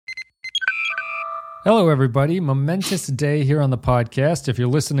Hello, everybody. Momentous day here on the podcast. If you're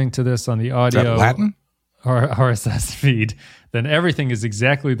listening to this on the audio Is that Latin? or RSS feed, then everything is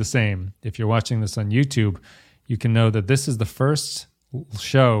exactly the same. If you're watching this on YouTube, you can know that this is the first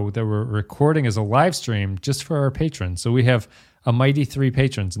show that we're recording as a live stream just for our patrons. So we have a mighty 3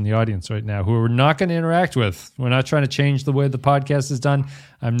 patrons in the audience right now who we're not going to interact with. We're not trying to change the way the podcast is done.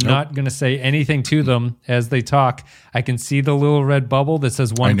 I'm not going to say anything to them as they talk. I can see the little red bubble that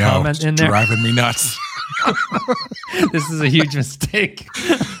says one comment in there. Driving me nuts. This is a huge mistake.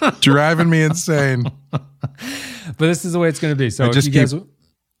 Driving me insane. But this is the way it's going to be. So I if just you keep guys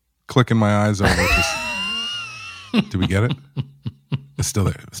clicking my eyes over. Do we get it? It's still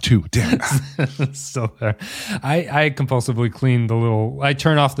there. It's 2. Damn. it's still there. I compulsively clean the little. I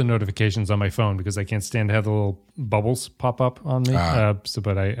turn off the notifications on my phone because I can't stand to have the little bubbles pop up on me.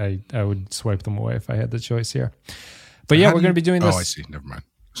 But I would swipe them away if I had the choice here. But yeah, we're going to be doing this. Oh, I see. Never mind.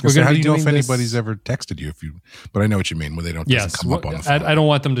 How do you know if anybody's ever texted you? But I know what you mean. When they don't come up on the phone. I don't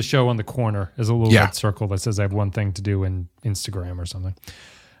want them to show on the corner as a little red circle that says I have one thing to do in Instagram or something.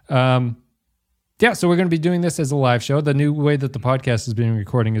 Yeah, so we're going to be doing this as a live show. The new way that the podcast is being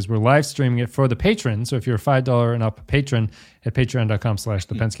recording is we're live streaming it for the patrons. So if you're a $5 and up patron at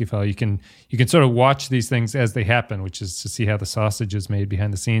patreon.com/thepenskyfile, you can sort of watch these things as they happen, which is to see how the sausage is made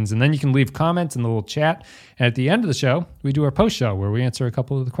behind the scenes. And then you can leave comments in the little chat. And at the end of the show, we do our post show where we answer a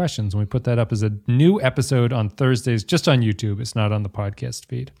couple of the questions. And we put that up as a new episode on Thursdays, just on YouTube. It's not on the podcast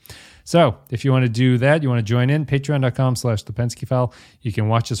feed. So if you want to do that, you want to join in, patreon.com/thepenskyfile. You can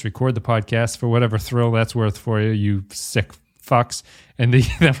watch us record the podcast for whatever thrill that's worth for you, you sick fucks. And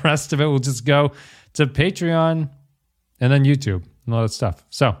the rest of it will just go to Patreon and then YouTube and all that stuff.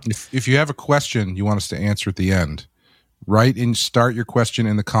 So if you have a question you want us to answer at the end, start your question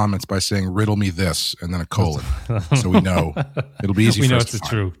in the comments by saying, riddle me this, and then a colon. So we know. It'll be easy for us to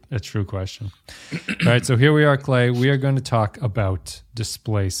find. We know it's a true question. All right, so here we are, Clay. We are going to talk about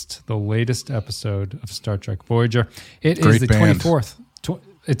Displaced, the latest episode of Star Trek Voyager. It is the 24th.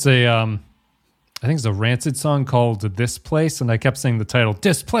 It's I think it's a Rancid song called This Place, and I kept saying the title,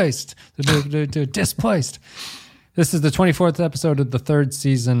 Displaced. Displaced. This is the 24th episode of the 3rd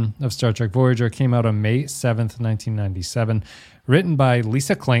season of Star Trek Voyager. It came out on May 7th, 1997. Written by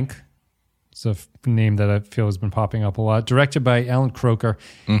Lisa Klink. It's a name that I feel has been popping up a lot. Directed by Alan Croker.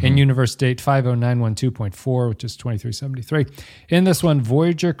 In universe date 50912.4, which is 2373. In this one,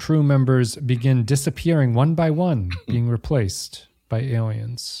 Voyager crew members begin disappearing one by one, being replaced by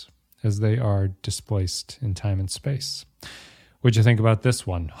aliens as they are displaced in time and space. What'd you think about this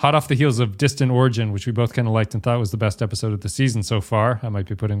one? Hot off the heels of Distant Origin, which we both kind of liked and thought was the best episode of the season so far. I might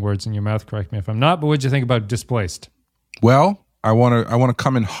be putting words in your mouth. Correct me if I'm not. But what'd you think about Displaced? Well, I want to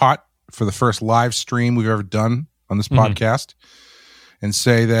come in hot for the first live stream we've ever done on this podcast and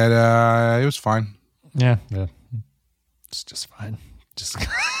say that it was fine. Yeah. It's just fine. It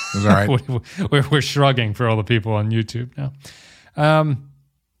was all right. We're shrugging for all the people on YouTube now.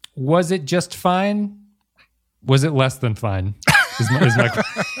 Was it just fine? Was it less than fine? Is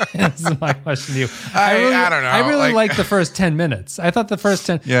my question to you. I don't know. I really liked the first 10 minutes. I thought the first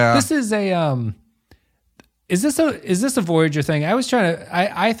 10. Yeah. This is is this a Voyager thing?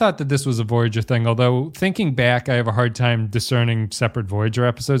 I thought that this was a Voyager thing, although thinking back, I have a hard time discerning separate Voyager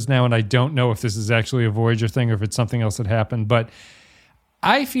episodes now, and I don't know if this is actually a Voyager thing or if it's something else that happened, but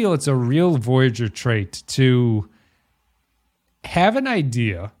I feel it's a real Voyager trait to have an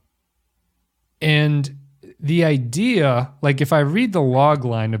idea, and the idea, like if I read the log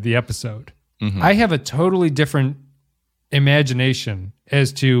line of the episode, I have a totally different imagination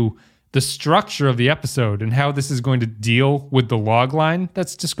as to the structure of the episode and how this is going to deal with the log line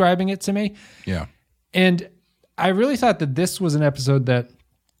that's describing it to me. Yeah. And I really thought that this was an episode that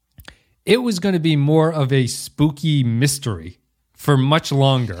it was going to be more of a spooky mystery for much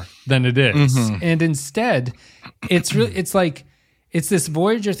longer than it is. And instead, it's this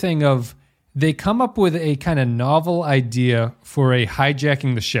Voyager thing of they come up with a kind of novel idea for a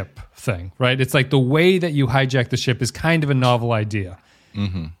hijacking the ship thing, right? It's like the way that you hijack the ship is kind of a novel idea.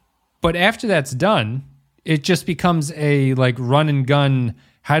 But after that's done, it just becomes a like run and gun,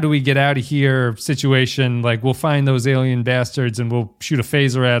 how do we get out of here situation. Like we'll find those alien bastards and we'll shoot a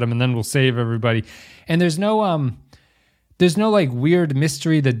phaser at them and then we'll save everybody. And there's no like weird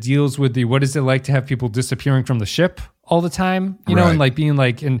mystery that deals with the, what is it like to have people disappearing from the ship all the time, you know, and like being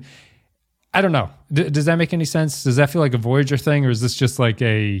like, and I don't know. Does that make any sense? Does that feel like a Voyager thing, or is this just like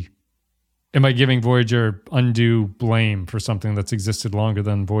am I giving Voyager undue blame for something that's existed longer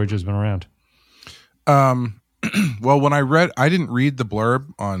than Voyager's been around? Well, when I didn't read the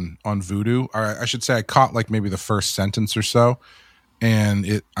blurb on Voodoo. Or I should say I caught like maybe the first sentence or so.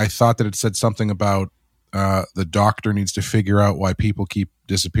 and I thought that it said something about the doctor needs to figure out why people keep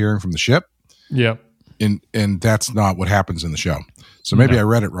disappearing from the ship. Yep. And that's not what happens in the show. So maybe I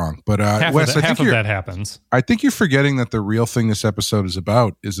read it wrong. But Wes, half of that happens. I think you're forgetting that the real thing this episode is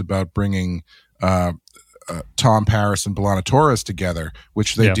about bringing Tom Paris and B'Elanna Torres together,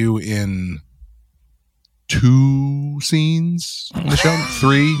 which they do in 2 scenes in the show,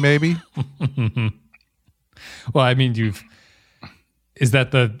 3 maybe. Well, I mean,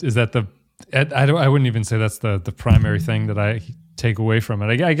 I wouldn't even say that's the primary thing that I take away from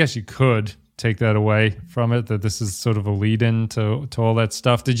it. I guess you could take that away from it, that this is sort of a lead-in to all that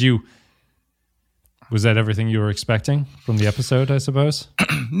stuff. Was that everything you were expecting from the episode, I suppose?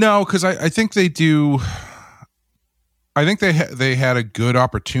 No, because I think they do. I think they had a good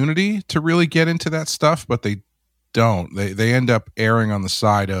opportunity to really get into that stuff, but they don't. They end up erring on the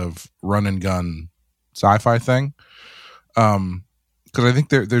side of run and gun sci-fi thing. Because I think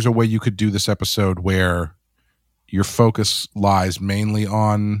there's a way you could do this episode where your focus lies mainly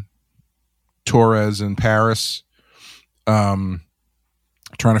on Torres and Paris, trying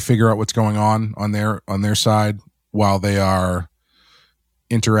to figure out what's going on their side while they are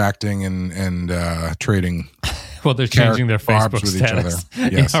interacting and trading. Well, they're changing their Facebook with status. Each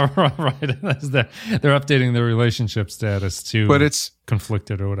other. Yes. Yeah, right. They're updating their relationship status to, but it's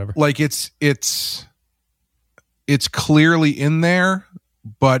conflicted or whatever. Like it's clearly in there,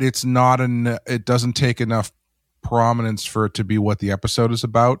 but it's not it doesn't take enough prominence for it to be what the episode is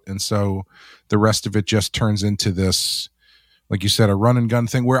about, and so the rest of it just turns into this, like you said, a run and gun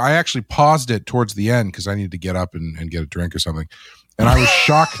thing where I actually paused it towards the end because I needed to get up and get a drink or something, and I was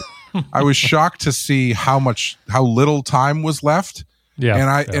shocked. I was shocked to see how little time was left.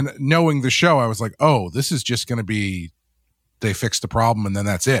 Yeah, and knowing the show, I was like, oh, this is just going to be they fixed the problem and then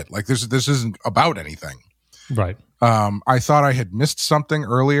that's it. Like this isn't about anything. Right. I thought I had missed something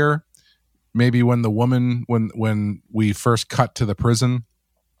earlier. Maybe when the woman, when we first cut to the prison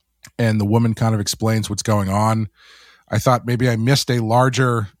and the woman kind of explains what's going on, I thought maybe I missed a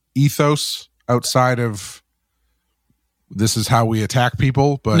larger ethos outside of this is how we attack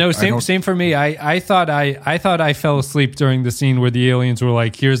people. But no, same for me. I thought I fell asleep during the scene where the aliens were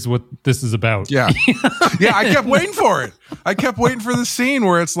like, here's what this is about. Yeah. Yeah, I kept waiting for it. I kept waiting for the scene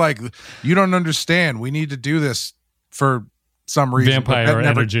where it's like, you don't understand. We need to do this for some reason. Vampire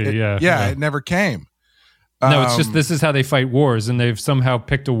energy, yeah. It never came. No, it's just this is how they fight wars, and they've somehow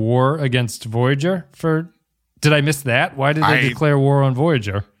picked a war against Voyager for... Did I miss that? Why did they declare war on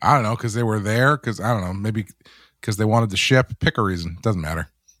Voyager? I don't know, because they were there, because, I don't know, maybe because they wanted the ship. Pick a reason. Doesn't matter.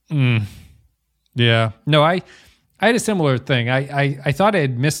 Yeah. No, I had a similar thing. I thought I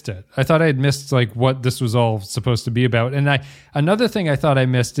had missed it. I thought I had missed like what this was all supposed to be about. And another thing I thought I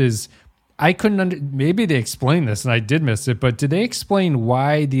missed is I couldn't maybe they explained this and I did miss it, but did they explain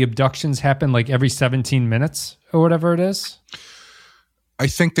why the abductions happen like every 17 minutes or whatever it is? I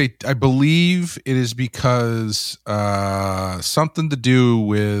believe it is because something to do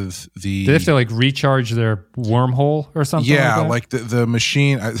with the... They have to like recharge their wormhole or something. Yeah, like the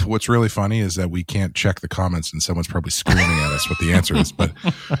machine. What's really funny is that we can't check the comments and someone's probably screaming at us what the answer is. But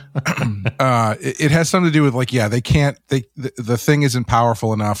it has something to do with like, yeah, they can't, the thing isn't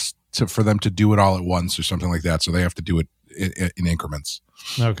powerful enough for them to do it all at once or something like that. So they have to do it in increments.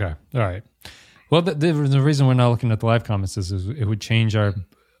 Okay. All right. Well, the reason we're not looking at the live comments is it would change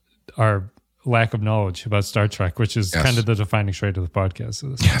our lack of knowledge about Star Trek, which is kind of the defining trait of the podcast.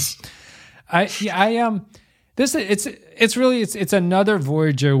 So it's another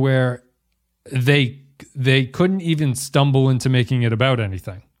Voyager where they couldn't even stumble into making it about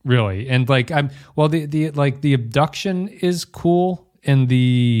anything really, and like the abduction is cool and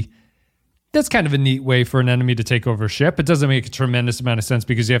that's kind of a neat way for an enemy to take over a ship. It doesn't make a tremendous amount of sense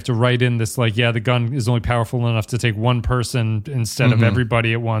because you have to write in this like, yeah, the gun is only powerful enough to take one person instead of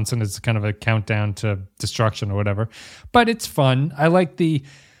everybody at once, and it's kind of a countdown to destruction or whatever. But it's fun. I like the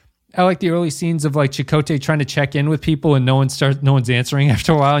early scenes of like Chakotay trying to check in with people and no one's answering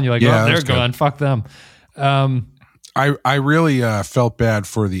after a while, and you're like, oh, they're gone. Fuck them. I really felt bad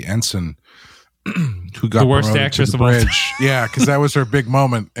for the ensign who got the worst actress to the bridge. Yeah, because that was her big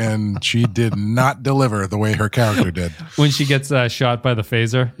moment, and she did not deliver the way her character did. When she gets shot by the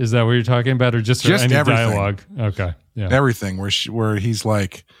phaser, is that what you're talking about, or just any everything. Dialogue? Okay, yeah, everything. Where he's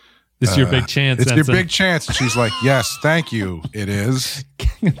like, "This is your big chance." It's your big chance. And she's like, "Yes, thank you. It is."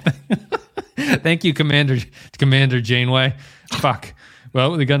 Thank you, Commander Janeway. Fuck.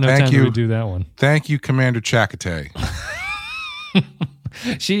 Well, we got no time to do that one. Thank you, Commander Chakotay.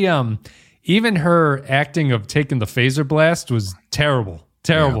 She even her acting of taking the phaser blast was terrible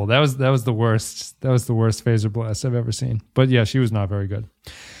Terrible. Yeah. That was the worst. That was the worst phaser blast I've ever seen. But yeah, she was not very good.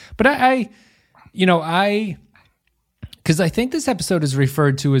 But because I think this episode is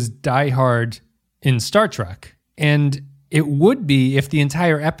referred to as Die Hard in Star Trek. And it would be if the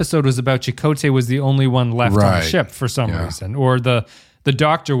entire episode was about Chakotay was the only one left on the ship for some reason. Or the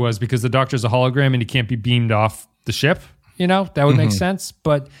doctor was, because the doctor's a hologram and he can't be beamed off the ship. That would make sense.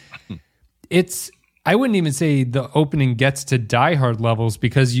 But I wouldn't even say the opening gets to Die Hard levels,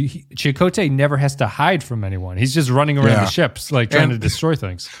 because Chakotay never has to hide from anyone. He's just running around the ships, trying to destroy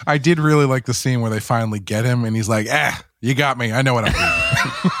things. I did really like the scene where they finally get him, and he's like, you got me. I know what I'm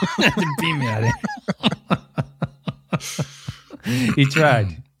doing. Beam me at it. He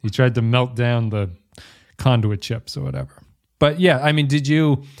tried. He tried to melt down the conduit chips or whatever. But yeah, I mean,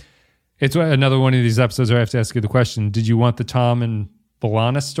 it's another one of these episodes where I have to ask you the question, did you want the Tom and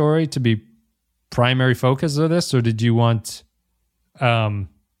B'Elanna story to be primary focus of this, or did you want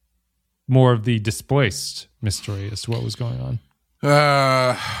more of the Displaced mystery as to what was going on?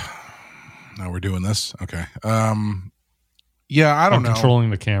 No, we're doing this. Okay. Yeah, I don't know. I'm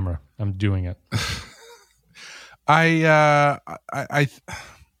controlling the camera. I'm doing it. I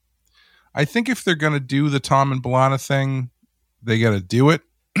think if they're going to do the Tom and B'Elanna thing, they got to do it.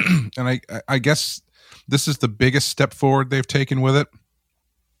 And I guess this is the biggest step forward they've taken with it.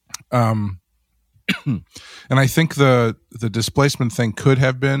 And I think the displacement thing could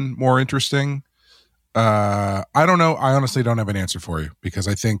have been more interesting. I don't know. I honestly don't have an answer for you, because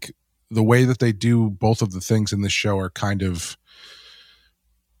I think the way that they do both of the things in this show are kind of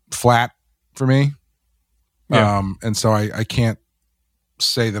flat for me. Yeah. And so I can't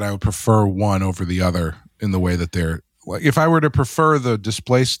say that I would prefer one over the other in the way that they're like. If I were to prefer the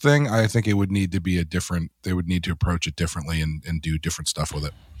Displaced thing, I think it would need to be they would need to approach it differently and do different stuff with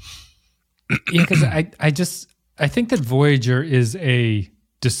it. Yeah, because I think that Voyager is a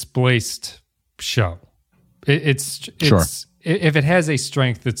displaced show. It's sure. If it has a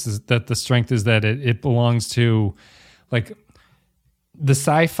strength, it's that the strength is that it belongs to like the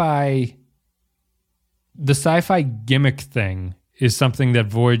sci-fi gimmick thing is something that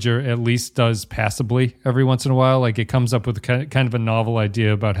Voyager at least does passably every once in a while. Like it comes up with kind of a novel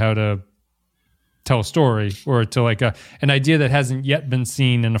idea about how to tell a story, or to like an idea that hasn't yet been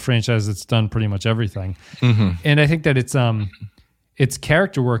seen in a franchise that's done pretty much everything. Mm-hmm. And I think that its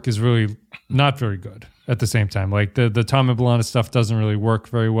character work is really not very good at the same time. Like the Tom and B'Elanna stuff doesn't really work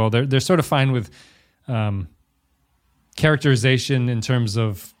very well. They're sort of fine with characterization in terms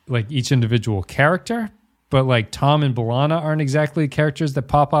of like each individual character, but like Tom and B'Elanna aren't exactly characters that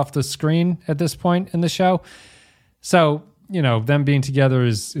pop off the screen at this point in the show. So, them being together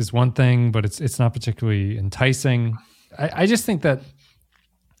is one thing, but it's not particularly enticing. I just think that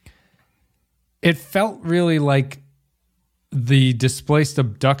it felt really like the Displaced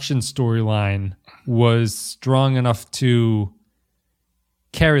abduction storyline was strong enough to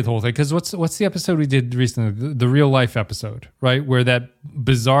carry the whole thing. Because what's the episode we did recently? The real life episode, right? Where that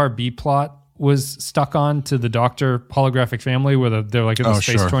bizarre B plot was stuck on to the Doctor holographic family, where they're like in the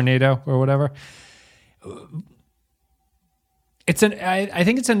space tornado or whatever. I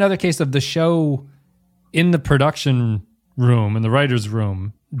think it's another case of the show in the production room, in the writer's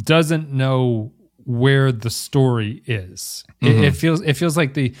room, doesn't know where the story is. Mm-hmm. It feels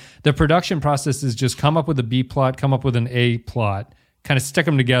like the production process is just come up with a B plot, come up with an A plot, kind of stick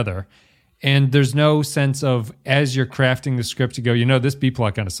them together. And there's no sense of, as you're crafting the script, to go, this B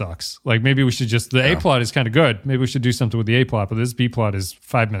plot kind of sucks. Like maybe we should A plot is kind of good. Maybe we should do something with the A plot, but this B plot is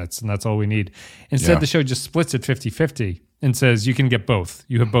 5 minutes and that's all we need. Instead, the show just splits it 50-50 and says you can get both.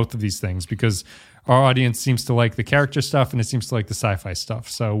 You have both of these things because our audience seems to like the character stuff and it seems to like the sci-fi stuff.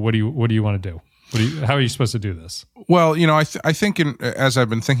 So what do you want to do? How are you supposed to do this? Well, I think as I've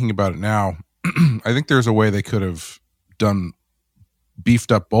been thinking about it now, I think there's a way they could have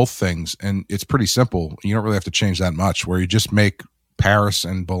beefed up both things, and it's pretty simple. You don't really have to change that much, where you just make Paris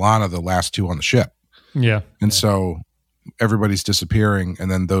and B'Elanna the last two on the ship. Yeah. And so everybody's disappearing,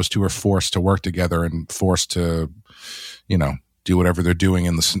 and then those two are forced to work together and forced to, do whatever they're doing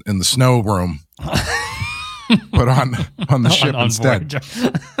in the snow room. But on the ship instead.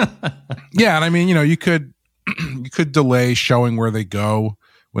 Yeah, and I mean, you could delay showing where they go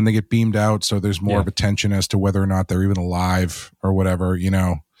when they get beamed out, so there's more of a tension as to whether or not they're even alive or whatever.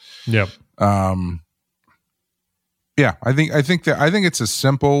 Yep. Yeah, I think it's a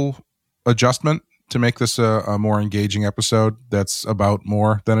simple adjustment to make this a more engaging episode. That's about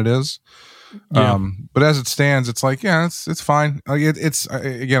more than it is. Yeah. But as it stands, it's like, it's fine. Like it's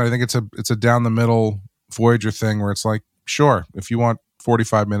again, I think it's a down the middle Voyager thing where it's like, sure, if you want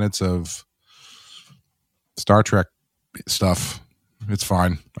 45 minutes of Star Trek stuff, It's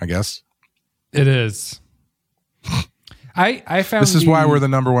fine, I guess. It is. I found this is why we're the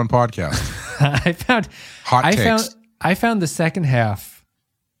number one podcast. I found the second half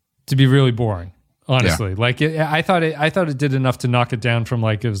to be really boring. Honestly, I thought it did enough to knock it down from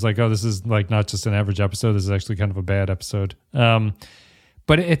like, it was like, oh, this is like not just an average episode. This is actually kind of a bad episode.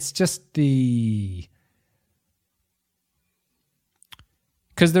 But it's just because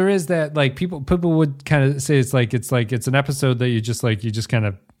there is that, like, people would kind of say it's an episode that you just kind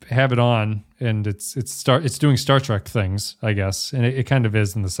of have it on, and it's doing Star Trek things, I guess, and it kind of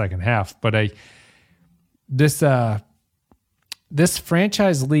is in the second half. But this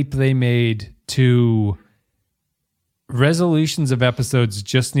franchise leap they made to resolutions of episodes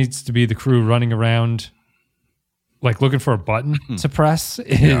just needs to be the crew running around like looking for a button to press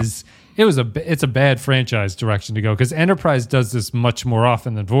it's a bad franchise direction to go, because Enterprise does this much more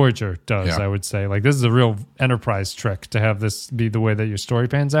often than Voyager does. I would say, like, this is a real Enterprise trick to have this be the way that your story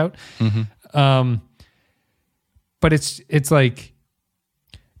pans out. But it's like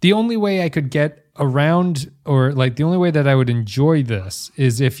the only way I could get around, or like the only way that I would enjoy this,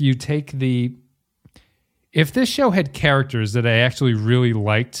 is if you take if this show had characters that I actually really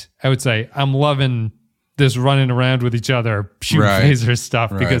liked, I would say I'm loving this running around with each other, shoot phaser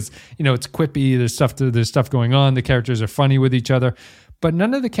stuff, because it's quippy. There's stuff going on. The characters are funny with each other, but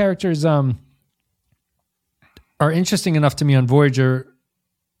none of the characters are interesting enough to me on Voyager,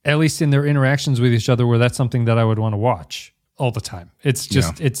 at least in their interactions with each other, where that's something that I would want to watch all the time. It's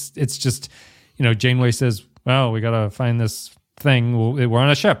just it's just Janeway says, "Well, we gotta find this thing. We're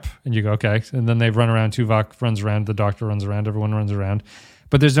on a ship," and you go, "Okay," and then they run around. Tuvok runs around. The Doctor runs around. Everyone runs around,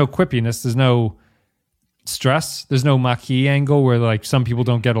 but there's no quippiness. There's no stress. There's no Maquis angle where like some people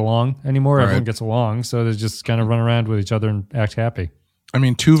don't get along anymore. Everyone gets along, so they just kind of run around with each other and act happy. I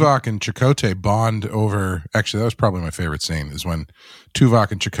mean, Tuvok and Chakotay bond over. Actually, that was probably my favorite scene, is when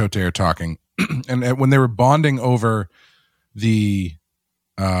Tuvok and Chakotay are talking, and when they were bonding over the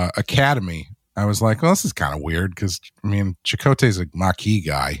academy. I was like, well, this is kind of weird, because I mean, Chakotay's a Maquis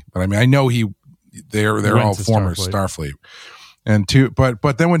guy, but I mean, I know they're all former Starfleet. And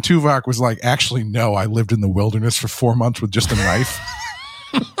but then when Tuvok was like, actually, no, I lived in the wilderness for 4 months with just a knife.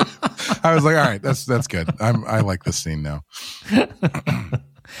 I was like, all right, that's good. I like this scene now.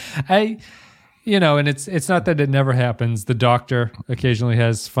 And it's not that it never happens. The Doctor occasionally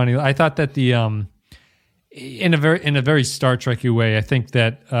has funny. I thought that in a very Star Trek-y way, I think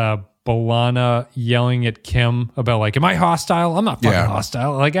that B'Elanna yelling at Kim about like, "Am I hostile? I'm not fucking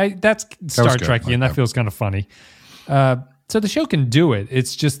hostile." Like that's Star Trek-y, and that feels kind of funny. So the show can do it.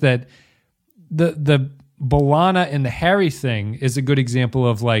 It's just that the B'Elanna and the Harry thing is a good example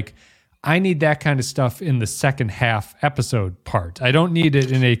of like, I need that kind of stuff in the second half episode part. I don't need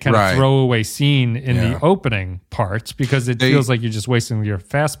it in a kind of throwaway scene in the opening part, because it feels like you're just wasting your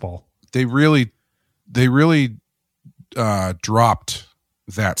fastball. They really dropped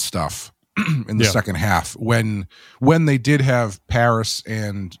that stuff in the second half when they did have Paris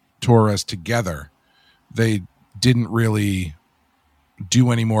and Torres together. They didn't really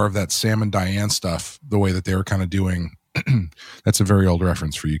do any more of that Sam and Diane stuff the way that they were kind of doing. That's a very old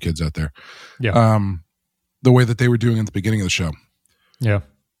reference for you kids out there. Yeah. The way that they were doing at the beginning of the show. Yeah.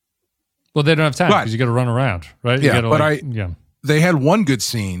 Well, they don't have time because you got to run around, right? They had one good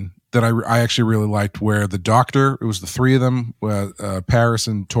scene that I actually really liked, where the Doctor, it was the three of them, Paris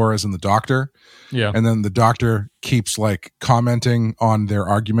and Torres and the Doctor. Yeah. And then the Doctor keeps like commenting on their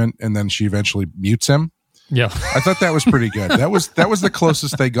argument, and then she eventually mutes him. Yeah. I thought that was pretty good. That was the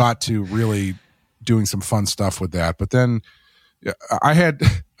closest they got to really doing some fun stuff with that. But then I had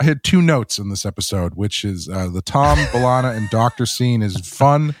two notes in this episode, which is the Tom, B'Elanna, and Doctor scene is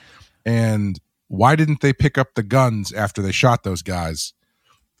fun, and why didn't they pick up the guns after they shot those guys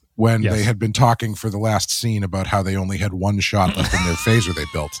when they had been talking for the last scene about how they only had one shot left in their phaser they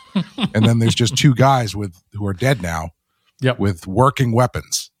built, and then there's just two guys who are dead now, with working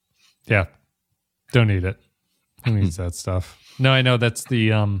weapons. Yeah. Don't need it. Who needs that stuff? No, I know that's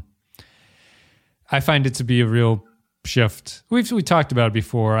the. I find it to be a real shift. We talked about it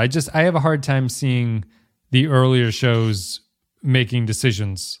before. I have a hard time seeing the earlier shows making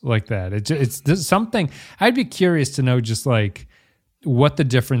decisions like that. It's something. I'd be curious to know just like what the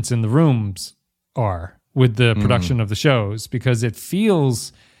difference in the rooms are with the production of the shows, because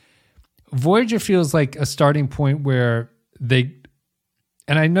Voyager feels like a starting point where they.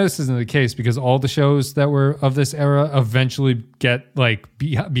 And I know this isn't the case, because all the shows that were of this era eventually get like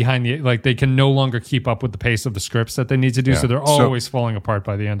behind like they can no longer keep up with the pace of the scripts that they need to do. So they're always falling apart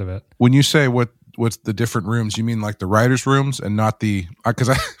by the end of it. When you say what what's the different rooms, you mean like the writers' rooms and not the?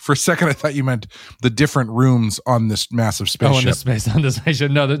 Because for a second I thought you meant the different rooms on this massive spaceship. On the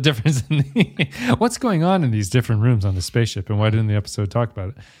spaceship. No, the difference in what's going on in these different rooms on the spaceship, and why didn't the episode talk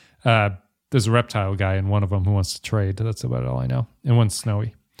about it? There's a reptile guy in one of them who wants to trade. That's about all I know. And one's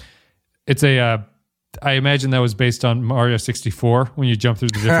snowy. It's a. I imagine that was based on Mario 64 when you jump through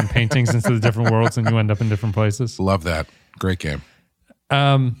the different paintings into the different worlds and you end up in different places. Love that. Great game.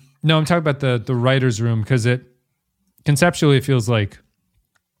 No, I'm talking about the writer's room because it conceptually it feels like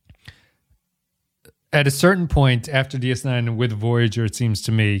at a certain point after DS9 and with Voyager, it seems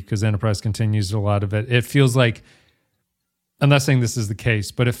to me, because Enterprise continues a lot of it, it feels like, I'm not saying this is the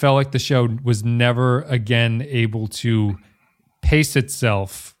case, but it felt like the show was never again able to pace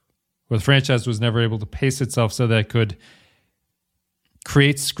itself, or the franchise was never able to pace itself so that it could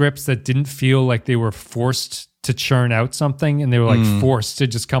create scripts that didn't feel like they were forced to churn out something, and they were like forced to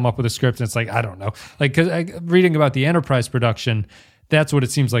just come up with a script. And it's like, I don't know. Like, because reading about the Enterprise production, that's what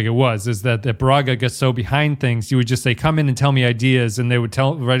it seems like it was, is that Braga gets so behind things, he would just say, come in and tell me ideas, and they would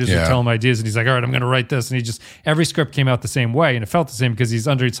writers would tell him ideas, and he's like, all right, I'm going to write this. And he just, every script came out the same way, and it felt the same because he's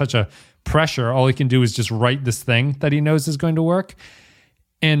under such a pressure. All he can do is just write this thing that he knows is going to work.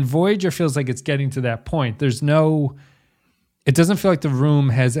 And Voyager feels like it's getting to that point. It doesn't feel like the room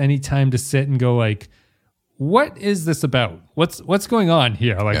has any time to sit and go like, what is this about? What's going on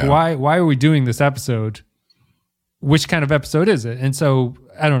here? Like, why are we doing this episode? Which kind of episode is it? And so,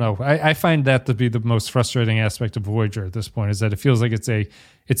 I don't know. I find that to be the most frustrating aspect of Voyager at this point, is that it feels like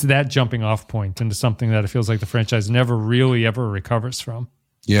it's that jumping off point into something that it feels like the franchise never really ever recovers from.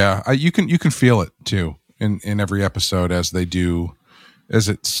 Yeah, you can feel it too in every episode as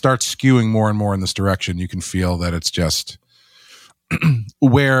it starts skewing more and more in this direction. You can feel that it's just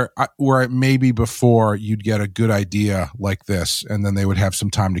where maybe before you'd get a good idea like this, and then they would have some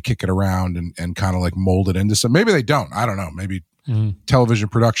time to kick it around and kind of like mold it into some. Maybe they don't. I don't know. Maybe television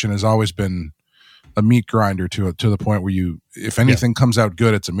production has always been a meat grinder to the point where if anything comes out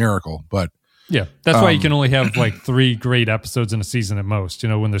good, it's a miracle. But yeah, that's why you can only have like 3 great episodes in a season at most.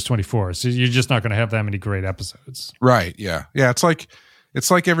 When there's 24, so you're just not going to have that many great episodes. Right. Yeah. Yeah. It's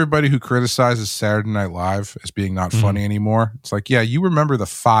like everybody who criticizes Saturday Night Live as being not funny anymore. It's like, yeah, you remember the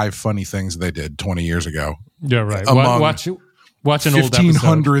 5 funny things they did 20 years ago. Yeah, right. Watch an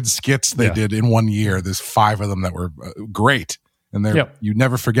 1,500 skits they did in 1 year. There's 5 of them that were great, and you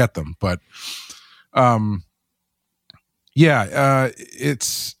never forget them. But,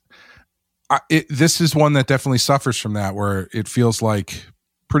 this is one that definitely suffers from that, where it feels like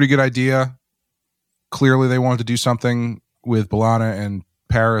pretty good idea. Clearly, they wanted to do something with B'Elanna and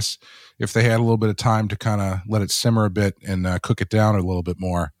Paris. If they had a little bit of time to kind of let it simmer a bit and cook it down a little bit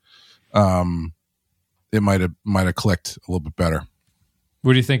more, it might have clicked a little bit better.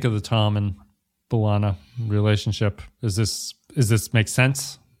 What do you think of the Tom and B'Elanna relationship? Is this make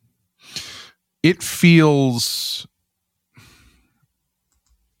sense? It feels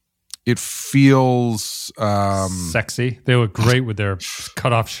sexy. They look great with their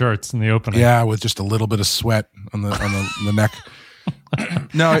cut off shirts in the opening. Yeah, with just a little bit of sweat on the neck.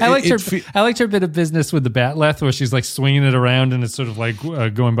 No, I liked her bit of business with the batleth where she's like swinging it around and it's sort of like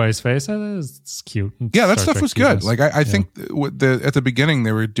going by his face. It's cute. Yeah, that stuff was good. Like I think at the beginning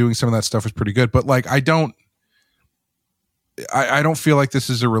they were doing some of that stuff was pretty good, but like I don't feel like this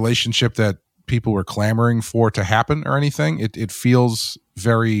is a relationship that people were clamoring for to happen or anything. It feels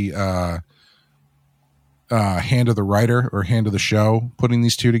very hand of the writer or hand of the show putting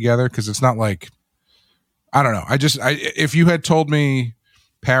these two together, because it's not like, I don't know. If you had told me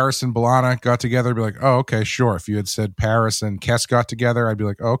Paris and B'Elanna got together, I'd be like, oh, okay, sure. If you had said Paris and Kes got together, I'd be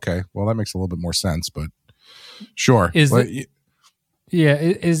like, oh, okay, well, that makes a little bit more sense, but sure. Is it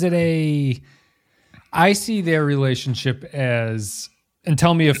I see their relationship as, and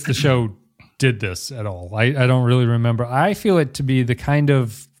tell me if the show did this at all. I don't really remember. I feel it to be the kind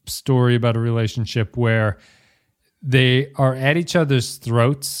of story about a relationship where they are at each other's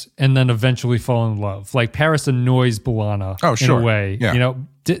throats and then eventually fall in love. Like Paris annoys B'Elanna in a way. Yeah.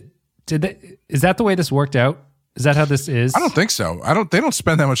 Is that the way this worked out? Is that how this is? I don't think so. They don't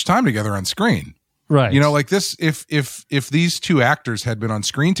spend that much time together on screen. Right. Like this, if these two actors had been on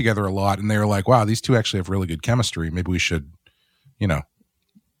screen together a lot and they were like, wow, these two actually have really good chemistry, maybe we should,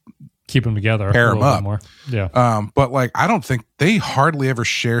 keep them together, pair them up more. Yeah. But like, I don't think they hardly ever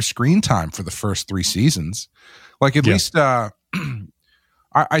share screen time for the first 3 seasons. Like at least, I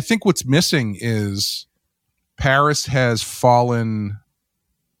think what's missing is Paris has fallen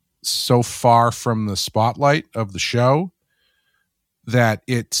so far from the spotlight of the show that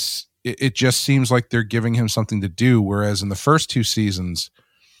it just seems like they're giving him something to do. Whereas in the first 2 seasons,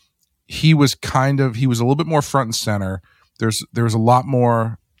 he was a little bit more front and center. There was a lot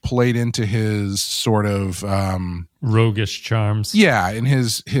more played into his sort of roguish charms. Yeah, and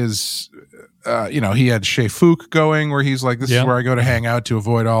his he had Shea Fook going where he's like, this is where I go to hang out to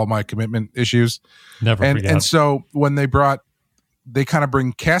avoid all my commitment issues. Never forget. And so when they kind of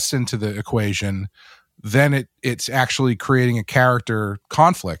bring Kes into the equation, then it's actually creating a character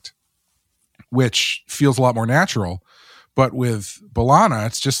conflict, which feels a lot more natural. But with B'Elanna,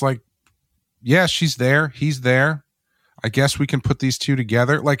 it's just like, yeah, she's there, he's there. I guess we can put these two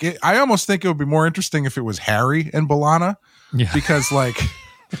together. Like, I almost think it would be more interesting if it was Harry and B'Elanna, because like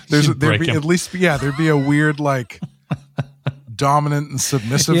there'd be a weird like dominant and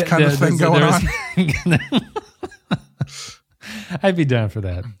submissive kind of thing going on. I'd be down for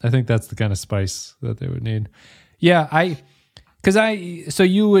that. I think that's the kind of spice that they would need. Yeah,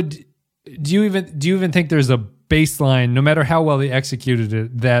 do you even think there's a baseline, no matter how well they executed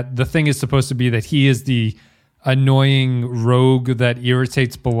it, that the thing is supposed to be that he is the annoying rogue that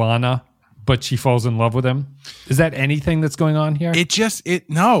irritates B'Elanna, but she falls in love with him? Is that anything that's going on here? It just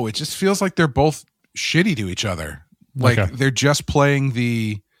feels like they're both shitty to each other. Like they're just playing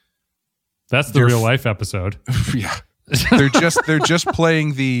that's the real life episode. Yeah. they're just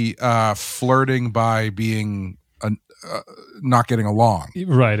playing the flirting by being not getting along.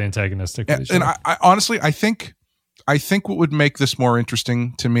 Right, antagonistic. And I honestly, I think what would make this more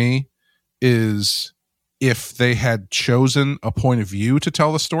interesting to me is if they had chosen a point of view to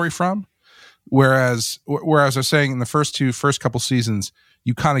tell the story from. Whereas I was saying in the first couple seasons,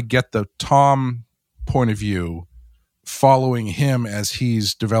 you kind of get the Tom point of view following him as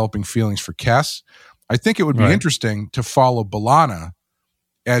he's developing feelings for Kes. I think it would be interesting to follow B'Elanna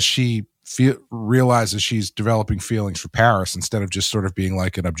as she realizes she's developing feelings for Paris instead of just sort of being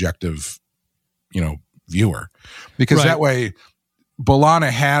like an objective, viewer. Because that way B'Elanna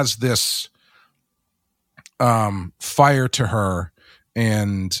has this fire to her,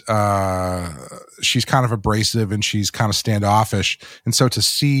 and she's kind of abrasive and she's kind of standoffish. And so to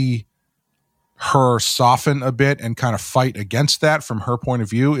see her soften a bit and kind of fight against that from her point of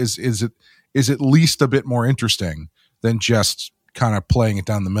view is at least a bit more interesting than just kind of playing it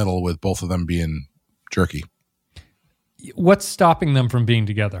down the middle with both of them being jerky. What's stopping them from being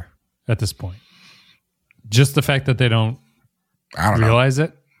together at this point? Just the fact that they don't realize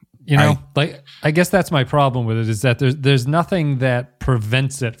it? I guess that's my problem with it, is that there's nothing that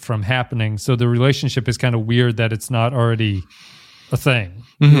prevents it from happening. So the relationship is kind of weird that it's not already a thing.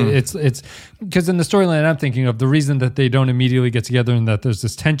 Mm-hmm. It's because in the storyline I'm thinking of, the reason that they don't immediately get together and that there's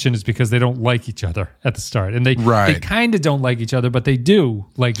this tension is because they don't like each other at the start. And they kind of don't like each other, but they do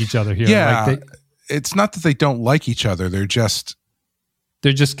like each other here. Yeah, it's not that they don't like each other. They're just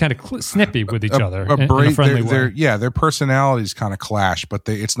kind of snippy with each other in a friendly way. Their personalities kind of clash, but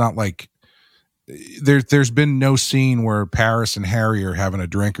it's not like there's been no scene where Paris and Harry are having a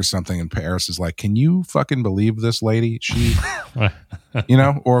drink or something, and Paris is like, "Can you fucking believe this lady?" She,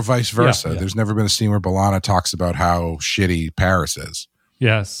 or vice versa. Yeah. There's never been a scene where B'Elanna talks about how shitty Paris is.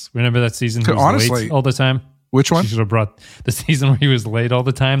 Yes, remember that season? He was honestly, late all the time. Which one? She should have brought the season where he was late all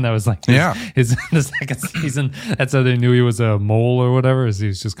the time. That was like the second season. That's how they knew he was a mole or whatever, is he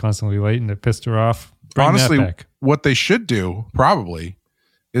was just constantly late and it pissed her off. Honestly, what they should do probably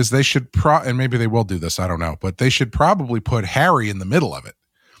is they should and maybe they will do this, I don't know, but they should probably put Harry in the middle of it,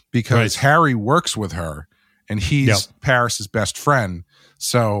 because Harry works with her and he's Paris's best friend.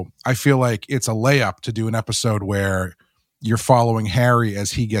 So I feel like it's a layup to do an episode where you're following Harry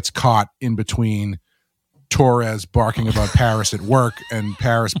as he gets caught in between Torres barking about Paris at work and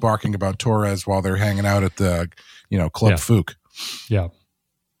Paris barking about Torres while they're hanging out at the, Club Fook. Yeah.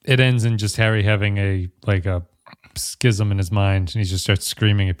 It ends in just Harry having a schism in his mind, and he just starts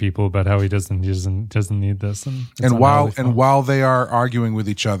screaming at people about how he doesn't need this. And while they are arguing with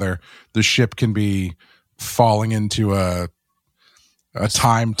each other, the ship can be falling into a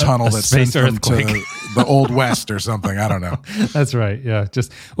time tunnel that sends them to the Old West or something. I don't know. That's right. Yeah.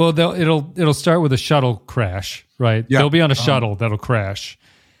 It'll start with a shuttle crash, right? Yeah. They'll be on a shuttle that'll crash,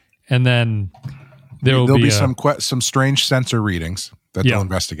 and then there'll be some strange sensor readings that they'll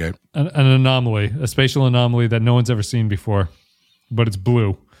investigate. An anomaly, a spatial anomaly that no one's ever seen before, but it's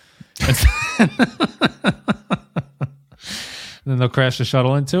blue. And then they'll crash the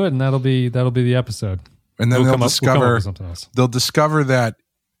shuttle into it, and that'll be the episode. And then they'll discover that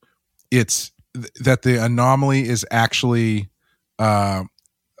that the anomaly is actually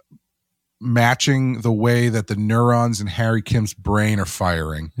matching the way that the neurons in Harry Kim's brain are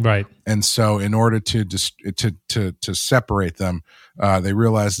firing. Right. And so in order to separate them, they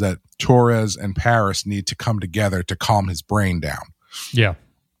realize that Torres and Paris need to come together to calm his brain down. Yeah.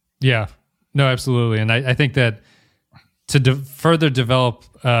 Yeah, no, absolutely. And I think that to further develop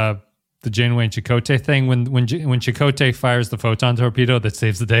the Janeway and Chakotay thing, when Chakotay fires the photon torpedo that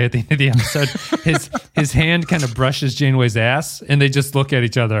saves the day at the end of the episode, his hand kind of brushes Janeway's ass, and they just look at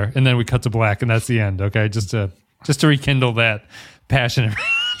each other, and then we cut to black, and that's the end. Okay, just to rekindle that passionate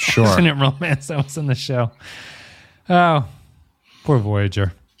romance that was in the show. Oh, poor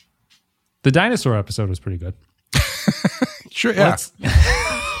Voyager. The dinosaur episode was pretty good. Sure, yeah.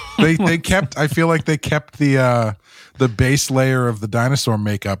 They kept. I feel like they kept the base layer of the dinosaur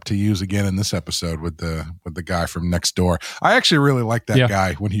makeup to use again in this episode with the guy from next door. I actually really liked that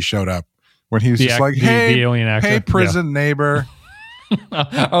guy when he showed up. When he was like, "Hey, the alien actor. Hey, prison neighbor."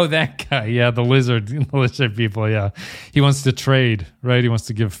 Oh, that guy. Yeah, the lizard people. Yeah, he wants to trade, right? He wants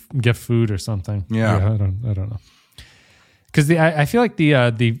to get food or something. Yeah, I don't know. Because I feel like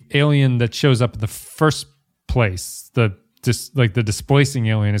the alien that shows up in the first place, the displacing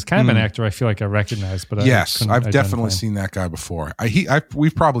alien, is kind of an actor I feel like I recognize. But I've definitely seen that guy before.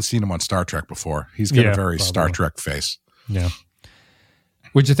 We've probably seen him on Star Trek before. He's got a very probably. Star Trek face. Yeah.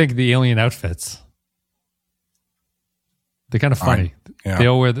 What'd you think of the alien outfits? They're kind of funny. Yeah. They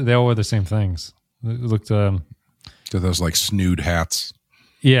all wear the same things. It looked to those like snood hats.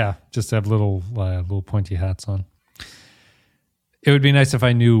 Yeah, just have little pointy hats on. It would be nice if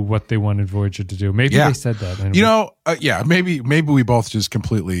I knew what they wanted Voyager to do. Maybe they said that. Maybe we both just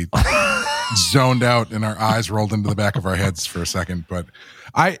completely zoned out and our eyes rolled into the back of our heads for a second. But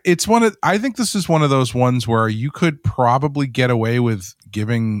I think this is one of those ones where you could probably get away with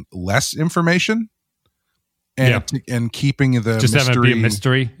giving less information and keeping the just mystery. Having it be a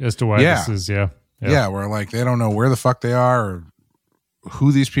mystery as to why this is where like they don't know where the fuck they are or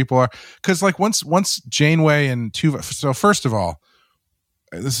who these people are. Because like once Janeway and Tuvok. So first of all,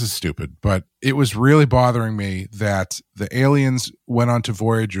 this is stupid, but it was really bothering me that the aliens went onto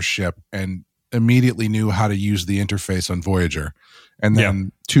Voyager's ship and immediately knew how to use the interface on Voyager. And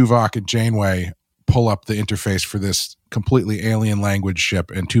then Tuvok and Janeway pull up the interface for this completely alien language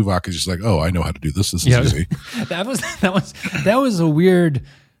ship, and Tuvok is just like, "Oh, I know how to do this. This is easy." that was a weird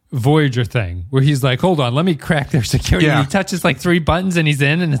Voyager thing where he's like, "Hold on, let me crack their security." Yeah. He touches like 3 buttons and he's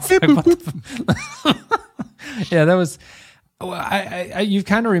in, and it's like, what the yeah, that was. You've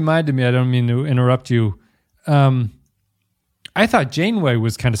kind of reminded me. I don't mean to interrupt you. I thought Janeway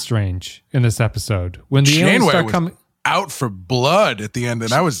was kind of strange in this episode when the aliens start coming out for blood at the end,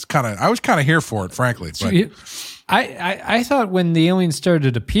 and I was kind of here for it, frankly. But I thought when the aliens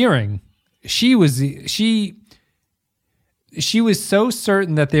started appearing, she was so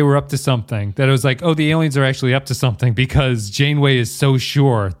certain that they were up to something that it was like, oh, the aliens are actually up to something because Janeway is so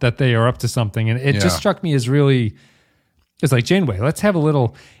sure that they are up to something, and it just struck me as really. It's like, Janeway, let's have a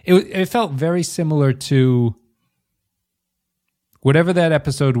little. It felt very similar to whatever that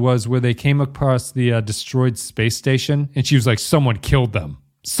episode was where they came across the destroyed space station, and she was like, someone killed them.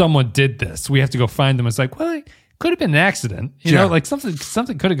 Someone did this. We have to go find them. It's like, well, it could have been an accident. You know, like something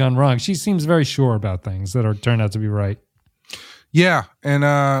could have gone wrong. She seems very sure about things that turned out to be right. Yeah, and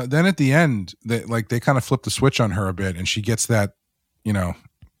then at the end, they kind of flip the switch on her a bit, and she gets that,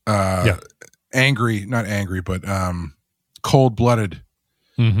 angry, not angry, but cold-blooded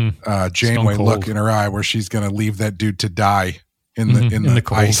Janeway look in her eye, where she's going to leave that dude to die in the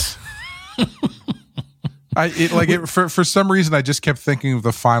ice. For some reason, I just kept thinking of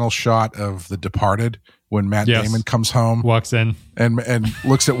the final shot of The Departed when Matt Damon comes home, walks in, and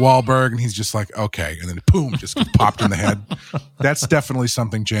looks at Wahlberg, and he's just like, okay, and then boom, just gets popped in the head. That's definitely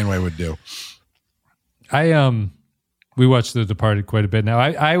something Janeway would do. We watched The Departed quite a bit now.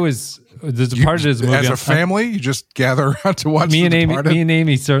 The Departed is a movie. As a family, you just gather around to watch The Departed? Me and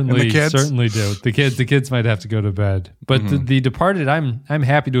Amy certainly do. The kids might have to go to bed. But The Departed, I'm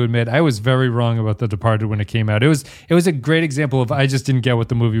happy to admit, I was very wrong about The Departed when it came out. It was a great example of I just didn't get what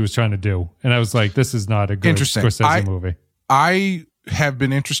the movie was trying to do. And I was like, this is not a good Scorsese movie. I have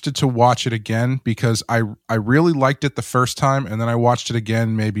been interested to watch it again because I really liked it the first time, and then I watched it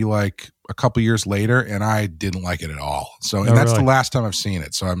again maybe like a couple years later, and I didn't like it at all. So, and that's the last time I've seen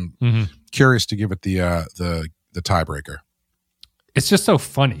it. So I'm curious to give it the tiebreaker. It's just so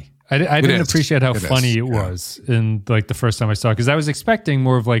funny. I didn't appreciate how funny it was in like the first time I saw it, because I was expecting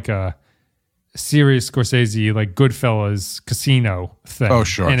more of like a serious Scorsese, like Goodfellas Casino thing. Oh,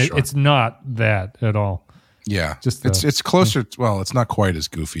 sure, and it's not that at all. Yeah, just it's closer. Well, it's not quite as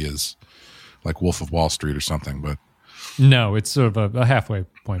goofy as like Wolf of Wall Street or something, but no, it's sort of a halfway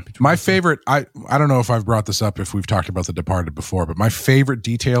point between. My favorite, I don't know if I've brought this up if we've talked about The Departed before, but my favorite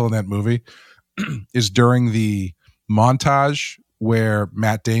detail in that movie is during the montage where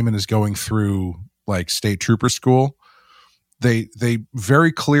Matt Damon is going through like state trooper school. they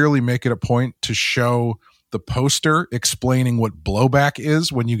very clearly make it a point to show the poster explaining what blowback is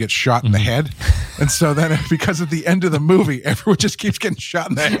when you get shot in the head. And so then because at the end of the movie, everyone just keeps getting shot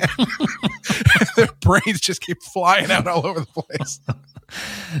in the head. Their brains just keep flying out all over the place.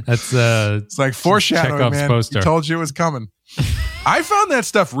 That's it's like foreshadowing, Chekhov's man. poster. He told you it was coming. I found that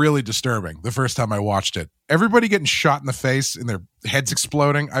stuff really disturbing the first time I watched it. Everybody getting shot in the face and their heads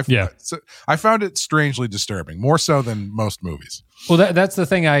exploding. I found it strangely disturbing, more so than most movies. Well, that's the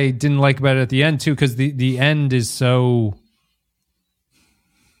thing I didn't like about it at the end too, because the end is so.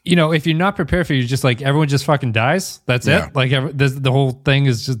 If you're not prepared for it, you're just like, everyone just fucking dies. That's it. Like the whole thing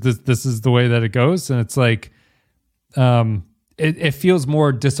is just this is the way that it goes, and it's like, it feels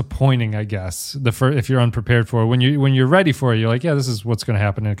more disappointing, I guess. If you're unprepared for it, when you're ready for it, you're like, yeah, this is what's going to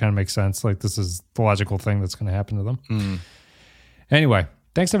happen, and it kind of makes sense. Like this is the logical thing that's going to happen to them. Anyway,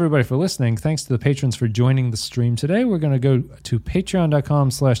 thanks everybody for listening. Thanks to the patrons for joining the stream today. We're going to go to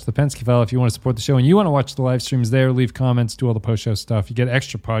patreon.com/thepenskyfile if you want to support the show and you want to watch the live streams there, leave comments, do all the post-show stuff. You get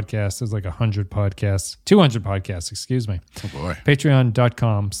extra podcasts. There's like 200 podcasts, excuse me. Oh boy.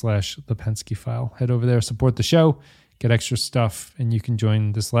 Patreon.com/thepenskyfile. Head over there, support the show, get extra stuff, and you can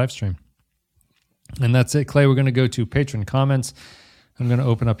join this live stream. And that's it, Clay. We're going to go to patron comments. I'm going to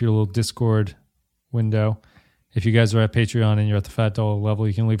open up your little Discord window. If you guys are at Patreon and you're at the $5 level,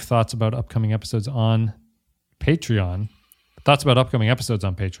 you can leave thoughts about upcoming episodes on Patreon.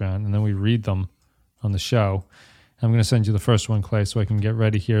 And then we read them on the show. I'm going to send you the first one, Clay, so I can get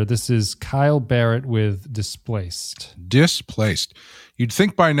ready here. This is Kyle Barrett with Displaced. Displaced. You'd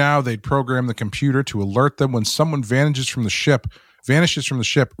think by now they'd program the computer to alert them when someone vanishes from the ship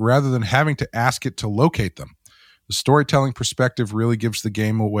rather than having to ask it to locate them. The storytelling perspective really gives the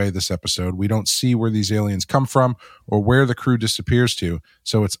game away this episode. We don't see where these aliens come from or where the crew disappears to,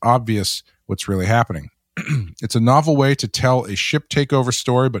 so it's obvious what's really happening. It's a novel way to tell a ship takeover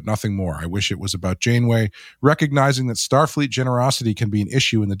story, but nothing more. I wish it was about Janeway recognizing that Starfleet generosity can be an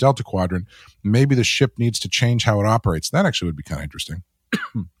issue in the Delta Quadrant. Maybe the ship needs to change how it operates. That actually would be kind of interesting.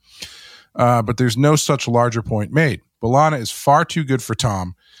 But there's no such larger point made. B'Elanna is far too good for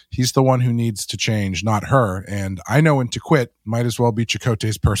Tom. He's the one who needs to change, not her. And I know when to quit might as well be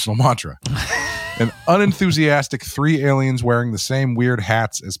Chakotay's personal mantra. An unenthusiastic 3 aliens wearing the same weird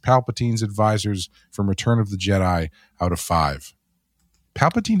hats as Palpatine's advisors from Return of the Jedi out of 5.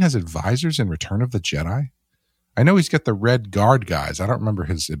 Palpatine has advisors in Return of the Jedi? I know he's got the Red Guard guys. I don't remember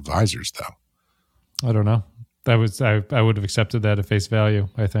his advisors, though. I don't know. I would have accepted that at face value,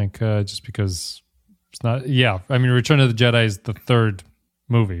 I think, just because it's not. Yeah, I mean, Return of the Jedi is the 3rd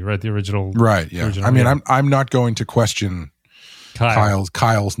movie, right? The original. Right, yeah. Original, I mean, I'm not going to question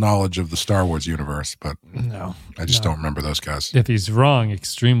Kyle's knowledge of the Star Wars universe, but I just don't remember those guys. If he's wrong,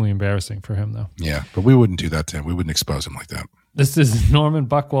 extremely embarrassing for him, though. Yeah, but we wouldn't do that to him. We wouldn't expose him like that. This is Norman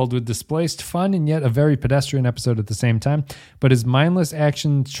Buckwald with Displaced. Fun and yet a very pedestrian episode at the same time. But his mindless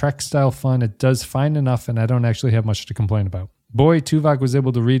action Trek-style fun, it does fine enough, and I don't actually have much to complain about. Boy, Tuvok was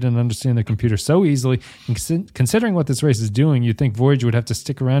able to read and understand the computer so easily. And considering what this race is doing, you'd think Voyager would have to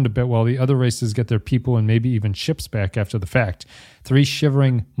stick around a bit while the other races get their people and maybe even ships back after the fact. 3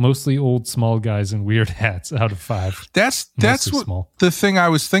 shivering, mostly old, small guys in weird hats out of 5. That's what the thing I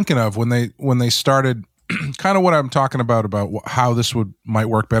was thinking of when they started. Kind of what I'm talking about how this might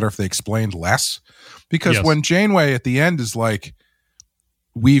work better if they explained less. Because when Janeway at the end is like,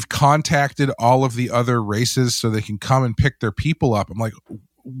 we've contacted all of the other races so they can come and pick their people up. I'm like,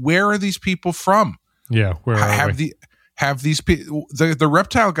 where are these people from? Yeah, where are have these people? The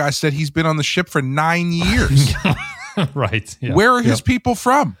reptile guy said he's been on the ship for 9 years. Right. Yeah. Where are his people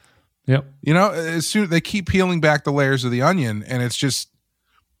from? Yep. As soon they keep peeling back the layers of the onion, and it's just.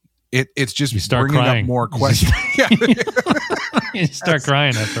 It's just bringing crying. Up more questions. You start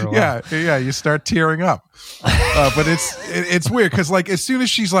crying after a while. Yeah, you start tearing up. But it's weird because like as soon as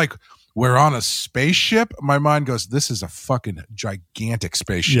she's like, we're on a spaceship, my mind goes, this is a fucking gigantic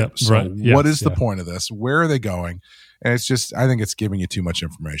spaceship. Yep, so right. what is the point of this? Where are they going? And it's just, I think it's giving you too much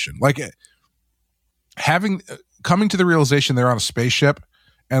information. Like coming to the realization they're on a spaceship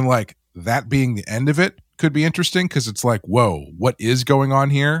and like that being the end of it could be interesting because it's like, whoa, what is going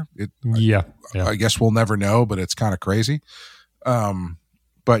on here? I guess we'll never know, but it's kind of crazy. But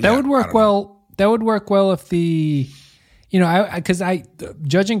that would work well. That would work well if the, because I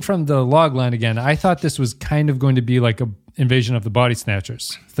judging from the log line again, I thought this was kind of going to be like a Invasion of the Body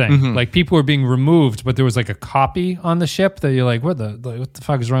Snatchers thing. Mm-hmm. Like people were being removed, but there was like a copy on the ship that you're like, what the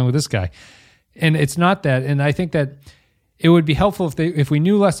fuck is wrong with this guy? And it's not that. And I think that it would be helpful if we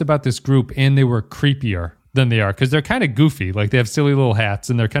knew less about this group and they were creepier than they are, because they're kind of goofy. Like they have silly little hats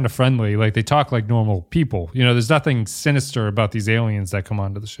and they're kind of friendly. Like they talk like normal people. There's nothing sinister about these aliens that come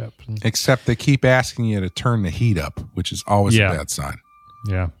onto the ship. Except they keep asking you to turn the heat up, which is always a bad sign.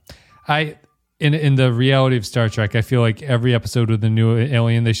 Yeah. In the reality of Star Trek, I feel like every episode with a new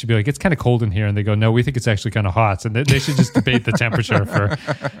alien, they should be like, it's kind of cold in here. And they go, no, we think it's actually kind of hot. And they should just debate the temperature for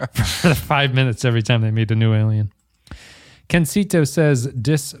 5 minutes every time they meet a new alien. Kensito says,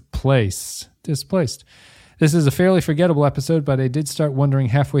 Displaced. This is a fairly forgettable episode, but I did start wondering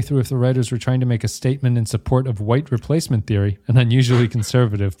halfway through if the writers were trying to make a statement in support of white replacement theory, an unusually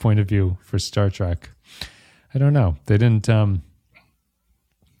conservative point of view for Star Trek. I don't know. They didn't...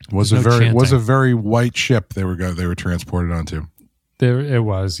 was a very white ship they were transported onto. There it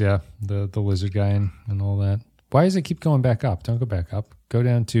was, yeah. The lizard guy and all that. Why does it keep going back up? Don't go back up. Go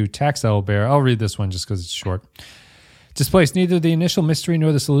down to Taxel Bear. I'll read this one just because it's short. Displaced, neither the initial mystery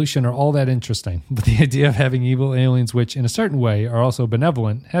nor the solution are all that interesting, but the idea of having evil aliens which, in a certain way, are also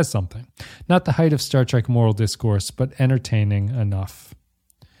benevolent has something. Not the height of Star Trek moral discourse, but entertaining enough.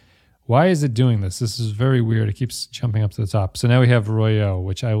 Why is it doing this? This is very weird. It keeps jumping up to the top. So now we have Royo,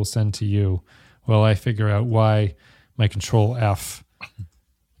 which I will send to you while I figure out why my Control F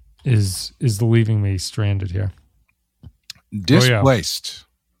is leaving me stranded here. Displaced.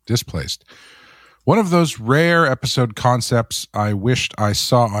 One of those rare episode concepts I wished I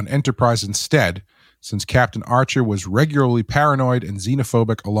saw on Enterprise instead, since Captain Archer was regularly paranoid and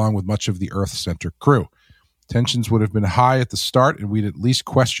xenophobic along with much of the Earth-centric crew. Tensions would have been high at the start, and we'd at least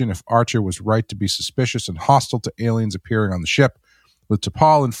question if Archer was right to be suspicious and hostile to aliens appearing on the ship, with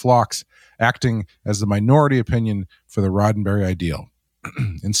T'Pol and Phlox acting as the minority opinion for the Roddenberry ideal.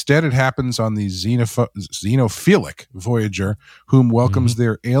 Instead, it happens on the xenophilic Voyager, whom welcomes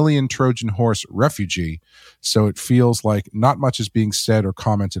their alien Trojan horse refugee, so it feels like not much is being said or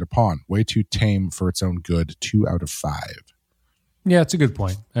commented upon. Way too tame for its own good. 2 out of 5. Yeah, it's a good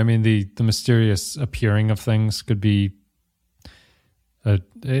point. I mean, the mysterious appearing of things could be...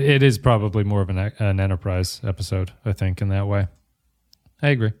 it is probably more of an Enterprise episode, I think, in that way. I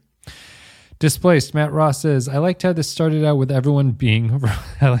agree. Displaced, Matt Ross says, I liked how this started out with everyone being...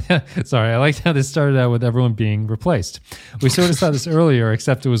 I liked how this started out with everyone being replaced. We sort of saw this earlier,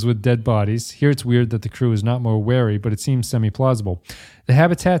 except it was with dead bodies. Here it's weird that the crew is not more wary, but it seems semi-plausible. The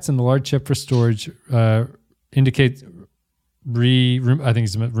habitats in the large ship for storage indicate... I think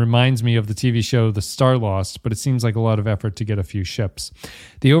it reminds me of the TV show The Star Lost, but it seems like a lot of effort to get a few ships.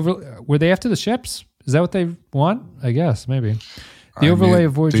 Were they after the ships? Is that what they want? I guess, maybe. The overlay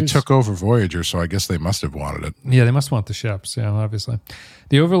of Voyager. They took over Voyager, so I guess they must have wanted it. Yeah, they must want the ships, yeah, obviously.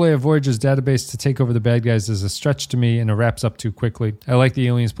 The overlay of Voyager's database to take over the bad guys is a stretch to me, and it wraps up too quickly. I like the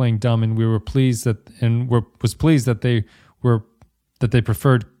aliens playing dumb, and was pleased that they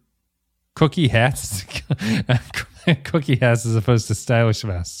preferred cookie hats. Cookie hats as opposed to stylish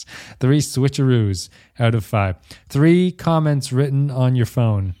vests. 3 switcheroos out of 5. 3 comments written on your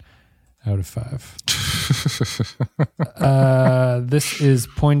phone out of 5. This is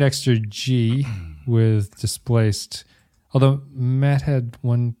Poindexter G with Displaced. Although Matt had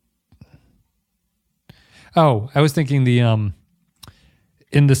one. Oh, I was thinking they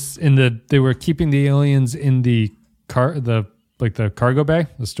were keeping the aliens in the cargo bay,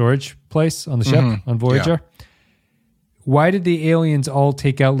 the storage place on the ship on Voyager. Yeah. Why did the aliens all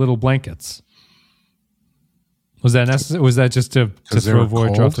take out little blankets? Was that necessary? Was that just to throw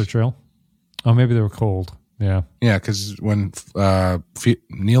Voyager off the trail? Oh, maybe they were cold. Yeah. Yeah, because when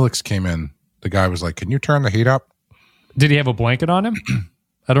Neelix came in, the guy was like, "Can you turn the heat up?" Did he have a blanket on him?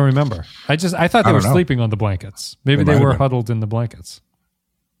 I don't remember. I thought they were sleeping on the blankets. Maybe they were huddled in the blankets.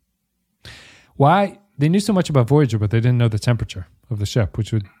 Why? They knew so much about Voyager, but they didn't know the temperature of the ship,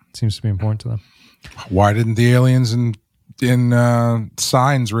 which seems to be important to them. Why didn't the aliens in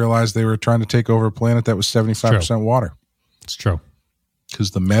Signs realize they were trying to take over a planet that was 75% water? It's true.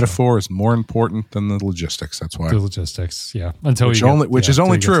 Because the metaphor is more important than the logistics. That's why. The logistics, yeah. Which is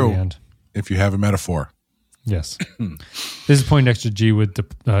only true if you have a metaphor. Yes. This is Poindexter G with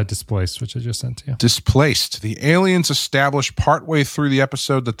Displaced, which I just sent to you. Displaced. The aliens establish partway through the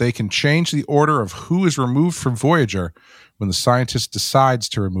episode that they can change the order of who is removed from Voyager when the scientist decides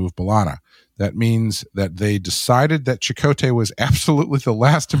to remove B'Elanna. That means that they decided that Chakotay was absolutely the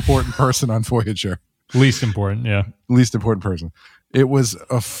last important person on Voyager. Least important, yeah. Least important person. It was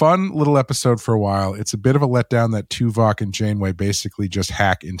a fun little episode for a while. It's a bit of a letdown that Tuvok and Janeway basically just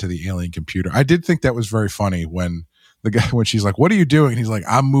hack into the alien computer. I did think that was very funny when she's like, "What are you doing?" And he's like,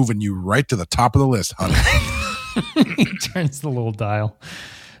 "I'm moving you right to the top of the list, honey." He turns the little dial.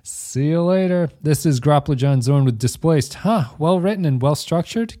 See you later. This is Groppler John Zorn with Displaced. Well written and well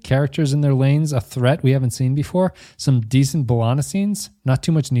structured. Characters in their lanes, a threat we haven't seen before. Some decent B'Elanna scenes. Not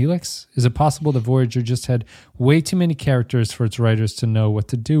too much Neelix. Is it possible that Voyager just had way too many characters for its writers to know what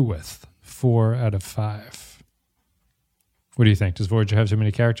to do with? 4 out of 5. What do you think? Does Voyager have too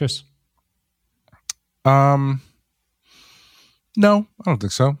many characters? No, I don't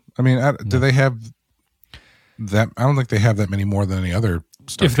think so. I mean, do they have that? I don't think they have that many more than any other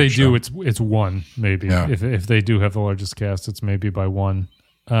Star If they Trek do, show. it's one, maybe. Yeah. If they do have the largest cast, it's maybe by one.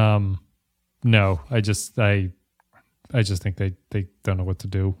 No, I just think they don't know what to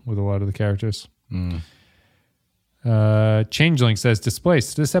do with a lot of the characters. Changeling says,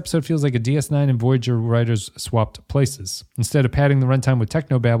 Displaced. This episode feels like a DS9 and Voyager writers swapped places. Instead of padding the runtime with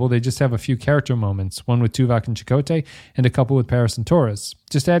technobabble, they just have a few character moments, one with Tuvok and Chakotay, and a couple with Paris and Torres.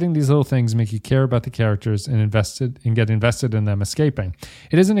 Just adding these little things make you care about the characters and get invested in them escaping.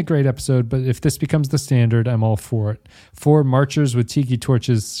 It isn't a great episode, but if this becomes the standard, I'm all for it. 4 marchers with tiki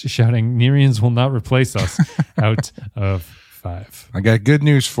torches shouting, Nerians will not replace us, out of 5. I got good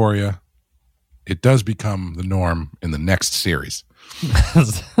news for you. It does become the norm in the next series.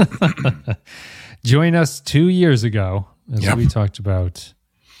 Join us 2 years ago as we talked about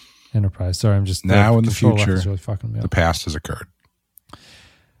Enterprise. Sorry, I'm just now in the future. Really fucking me up. The past has occurred.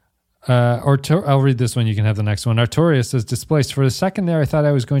 I'll read this one. You can have the next one. Artorias says, Displaced. For a second there, I thought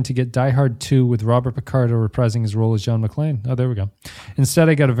I was going to get Die Hard 2 with Robert Picardo reprising his role as John McClane. Oh, there we go. Instead,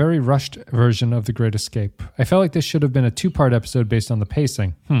 I got a very rushed version of The Great Escape. I felt like this should have been a 2-part episode based on the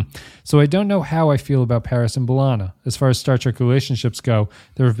pacing. So I don't know how I feel about Paris and B'Elanna. As far as Star Trek relationships go,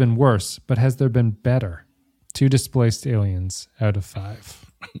 there have been worse, but has there been better? 2 displaced aliens out of 5.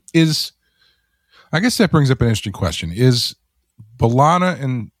 I guess that brings up an interesting question. Is B'Elanna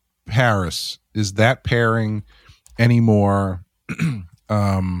and Paris, is that pairing any more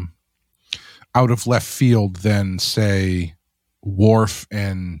out of left field than, say, Worf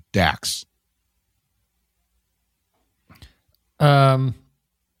and Dax? Well,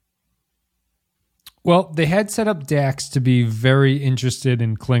 they had set up Dax to be very interested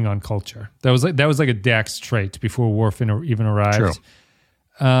in Klingon culture. That was like a Dax trait before Worf even arrived.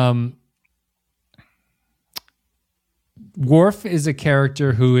 True. Worf is a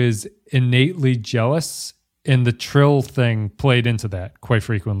character who is innately jealous, and the Trill thing played into that quite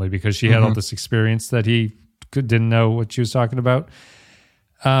frequently because she had all this experience that he didn't know what she was talking about.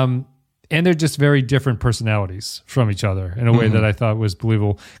 And they're just very different personalities from each other in a way that I thought was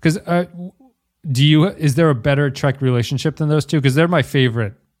believable. Because is there a better Trek relationship than those two? Because they're my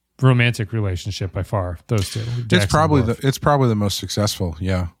favorite romantic relationship by far. Those two. It's probably the most successful.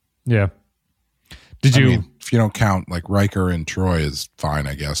 Yeah. Yeah. I mean, if you don't count like Riker and Troy is fine,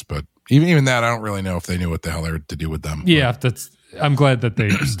 I guess. But even that, I don't really know if they knew what the hell they were to do with them. Yeah, I'm glad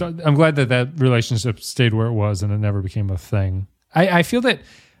that I'm glad that relationship stayed where it was and it never became a thing. I feel that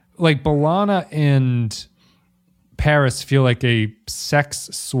like B'Elanna and Paris feel like a sex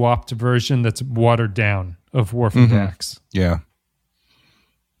swapped version that's watered down of Worf and Dax. Yeah.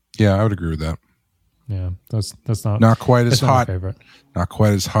 Yeah, I would agree with that. Yeah, that's not quite as hot. Favorite. Not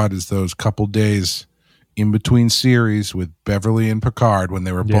quite as hot as those couple days in between series with Beverly and Picard when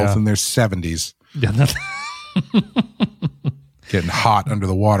they were both in their 70s. Yeah, getting hot under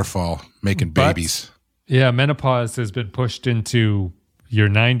the waterfall, making babies. Yeah, menopause has been pushed into your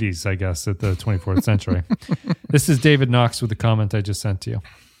 90s, I guess, at the 24th century. This is David Knox with the comment I just sent to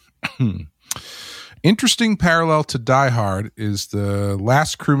you. Interesting parallel to Die Hard is the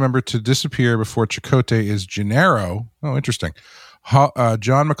last crew member to disappear before Chakotay is Gennaro. Oh, interesting.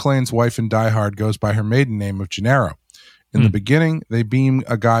 John McClane's wife in Die Hard goes by her maiden name of Gennaro. In the beginning, they beam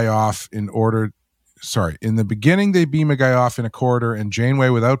a guy off in a corridor, and Janeway,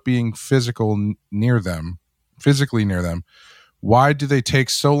 without being physically near them. Why do they take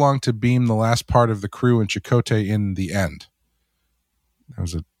so long to beam the last part of the crew and Chakotay in the end? That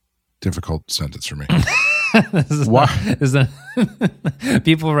was a difficult sentence for me.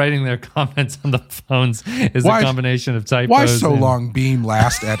 People writing their comments on the phones is a combination of typos. Why so long beam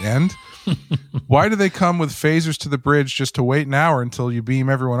last at end? Why do they come with phasers to the bridge just to wait an hour until you beam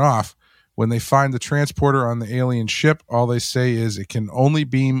everyone off? When they find the transporter on the alien ship, all they say is it can only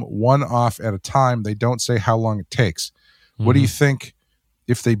beam one off at a time. They don't say how long it takes. What do you think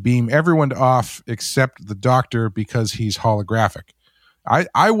if they beam everyone off except the doctor because he's holographic?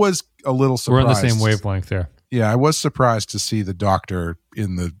 I was a little surprised. We're on the same wavelength there. Yeah, I was surprised to see the doctor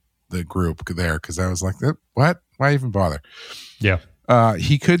in the group there because I was like, what? Why even bother? Yeah.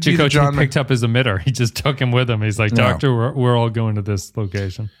 He could be John picked up his emitter. He just took him with him. He's like, Doctor, we're all going to this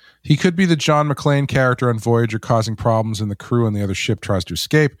location. He could be the John McClane character on Voyager, causing problems in the crew and the other ship tries to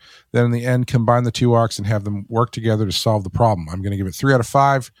escape. Then in the end, combine the two arcs and have them work together to solve the problem. I'm going to give it 3 out of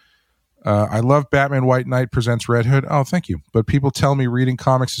 5. I love Batman White Knight presents Red Hood. Oh, thank you. But people tell me reading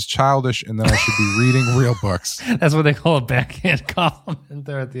comics is childish and that I should be reading real books. That's what they call a backhand compliment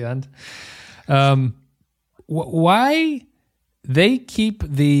there at the end. Why they keep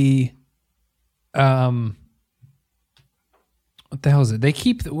the... what the hell is it? They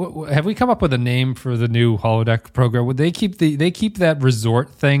keep. Have we come up with a name for the new holodeck program? Would they keep that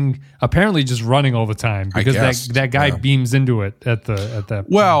resort thing apparently just running all the time because that guy beams into it at that.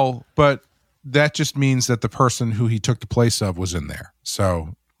 Well, but that just means that the person who he took the place of was in there.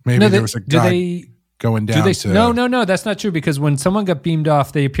 So maybe there was a guy going down. No, that's not true because when someone got beamed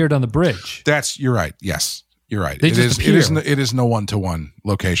off, they appeared on the bridge. You're right. Yes, you're right. It is no one-to-one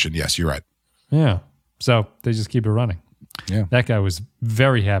location. Yes, you're right. Yeah. So they just keep it running. Yeah, that guy was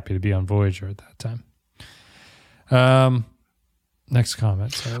very happy to be on Voyager at that time. Next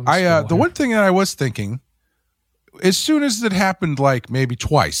comment. The one thing that I was thinking, as soon as it happened, like maybe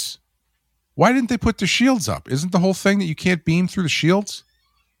twice, why didn't they put their shields up? Isn't the whole thing that you can't beam through the shields?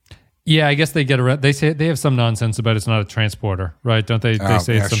 Yeah, I guess they get around. They say they have some nonsense about it's not a transporter, right? Don't they? They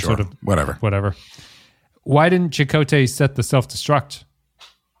say it's some sort of whatever. Why didn't Chakotay set the self-destruct?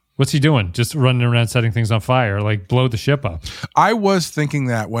 What's he doing? Just running around setting things on fire, like blow the ship up. I was thinking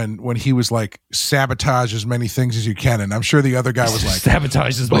that when he was like, sabotage as many things as you can, and I'm sure the other guy was like,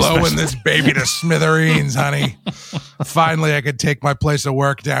 sabotage is blowing this baby to smithereens, honey. Finally, I could take my place of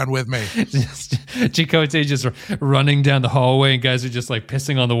work down with me. Chakotay just running down the hallway, and guys are just like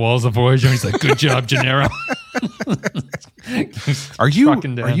pissing on the walls of Voyager. He's like, "Good job, Gennaro." Are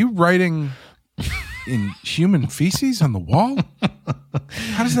you writing in human feces on the wall?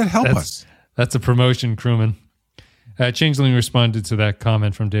 How does that help us? That's a promotion, crewman. Changeling responded to that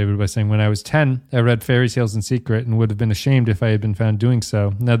comment from David by saying, when I was 10, I read fairy tales in secret and would have been ashamed if I had been found doing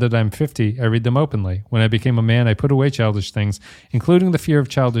so. Now that I'm 50, I read them openly. When I became a man, I put away childish things, including the fear of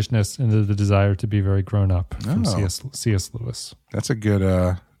childishness and the desire to be very grown up. From C.S. Lewis. That's a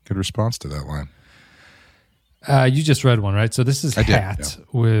good response to that line. You just read one, right? So this is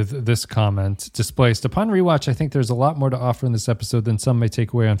with this comment. Displaced. Upon rewatch, I think there's a lot more to offer in this episode than some may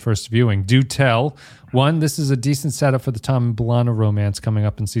take away on first viewing. Do tell. 1, this is a decent setup for the Tom and B'Elanna romance coming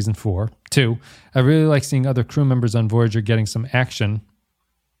up in season 4. 2, I really like seeing other crew members on Voyager getting some action.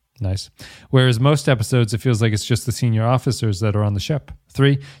 Nice. Whereas most episodes, it feels like it's just the senior officers that are on the ship.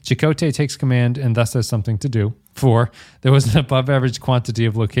 3, Chakotay takes command and thus has something to do. 4, there was an above-average quantity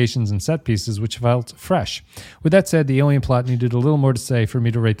of locations and set pieces which felt fresh. With that said, the alien plot needed a little more to say for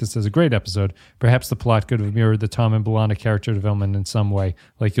me to rate this as a great episode. Perhaps the plot could have mirrored the Tom and B'Elanna character development in some way,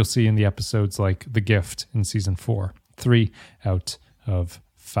 like you'll see in the episodes like The Gift in season 4. 3 out of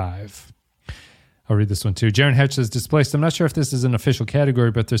 5. I'll read this one too. Jaron Hedge says, Displaced. I'm not sure if this is an official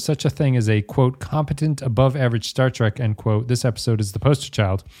category, but there's such a thing as a, quote, competent above average Star Trek, end quote. This episode is the poster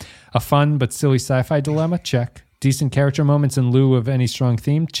child. A fun but silly sci-fi dilemma? Check. Decent character moments in lieu of any strong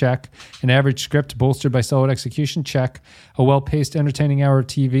theme? Check. An average script bolstered by solid execution? Check. A well-paced, entertaining hour of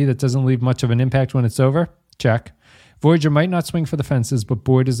TV that doesn't leave much of an impact when it's over? Check. Voyager might not swing for the fences, but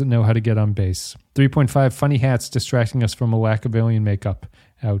boy does it know how to get on base. 3.5 funny hats distracting us from a lack of alien makeup.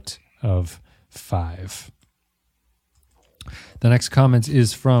 Out of 5. The next comment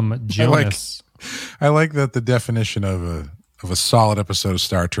is from Jonas. I like that the definition of a solid episode of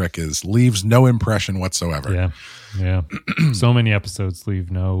Star Trek is leaves no impression whatsoever. Yeah. So many episodes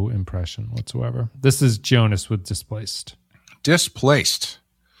leave no impression whatsoever. This is Jonas with Displaced. Displaced.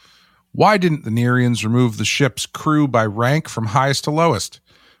 Why didn't the Nerians remove the ship's crew by rank from highest to lowest?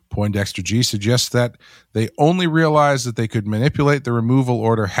 Poindexter G suggests that they only realized that they could manipulate the removal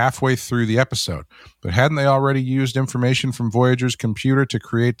order halfway through the episode. But hadn't they already used information from Voyager's computer to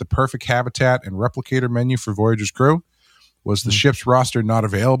create the perfect habitat and replicator menu for Voyager's crew? Was the ship's roster not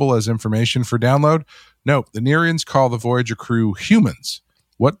available as information for download? No, the Nerians call the Voyager crew humans.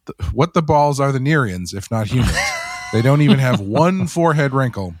 What the balls are the Nerians if not humans? They don't even have one forehead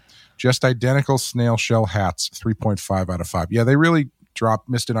wrinkle. Just identical snail shell hats. 3.5 out of 5. Yeah, they really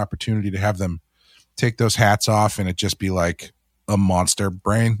missed an opportunity to have them take those hats off and it just be like a monster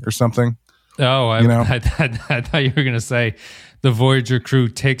brain or something. Oh, I thought you were going to say the Voyager crew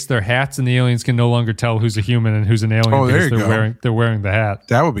takes their hats and the aliens can no longer tell who's a human and who's an alien. Oh, there you go. They're wearing the hat.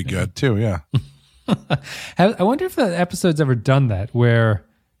 That would be good too, yeah. I wonder if that episode's ever done that where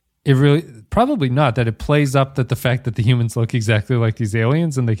it really, probably not, that it plays up that the fact that the humans look exactly like these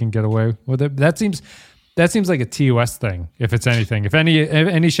aliens and they can get away with it. That seems That seems like a TOS thing, if it's anything. If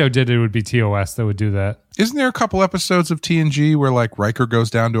any show did it, it would be TOS that would do that. Isn't there a couple episodes of TNG where like Riker goes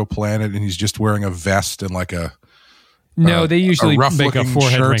down to a planet and he's just wearing a vest and like a No, they usually make a rough-looking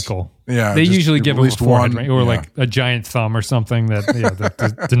forehead shirt? wrinkle. Yeah, they just usually at give him a least forehead one, wrinkle or yeah. like a giant thumb or something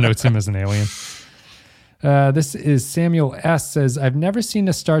that denotes him as an alien. This is Samuel S. says, I've never seen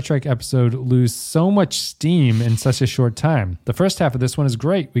a Star Trek episode lose so much steam in such a short time. The first half of this one is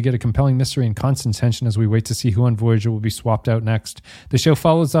great. We get a compelling mystery and constant tension as we wait to see who on Voyager will be swapped out next. The show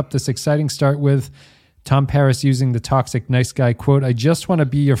follows up this exciting start with Tom Paris using the toxic nice guy quote, I just want to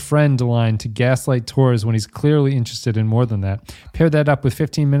be your friend line to gaslight Torres when he's clearly interested in more than that. Pair that up with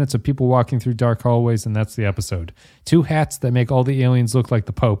 15 minutes of people walking through dark hallways and that's the episode. 2 hats that make all the aliens look like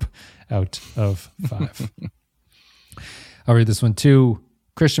the Pope out of 5. I'll read this one too.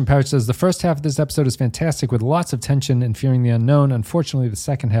 Christian Parrott says, the first half of this episode is fantastic with lots of tension and fearing the unknown. Unfortunately, the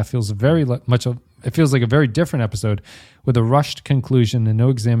second half feels it feels like a very different episode with a rushed conclusion and no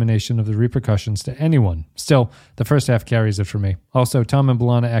examination of the repercussions to anyone. Still, the first half carries it for me. Also, Tom and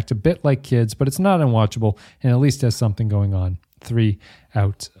B'Elanna act a bit like kids, but it's not unwatchable and at least has something going on. 3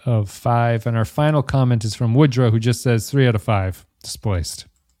 out of 5. And our final comment is from Woodrow, who just says 3 out of 5. Displaced.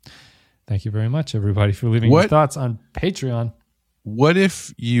 Thank you very much, everybody, for leaving your thoughts on Patreon. What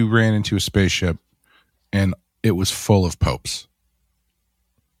if you ran into a spaceship and it was full of popes?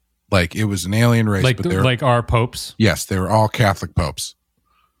 Like it was an alien race, like but they're like our popes. Yes, they were all Catholic popes.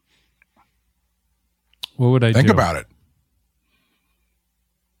 What would I think do? about it?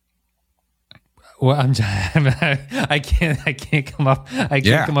 Well, I can't come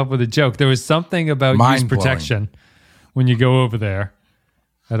up with a joke. There was something about use protection when you go over there.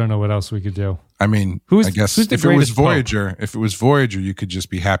 I don't know what else we could do. I mean, I guess if it was Voyager, you could just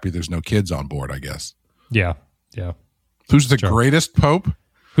be happy there's no kids on board, I guess. Yeah. Who's the greatest pope?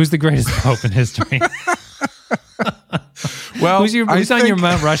 Who's the greatest pope in history? Well, who's on your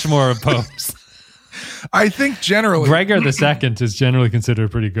Mount Rushmore of popes? I think generally Gregor II is generally considered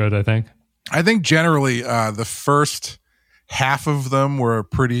pretty good, I think. I think generally the first half of them were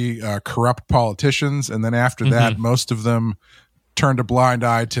pretty corrupt politicians, and then after that, most of them turned a blind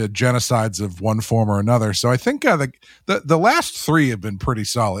eye to genocides of one form or another. So I think the last 3 have been pretty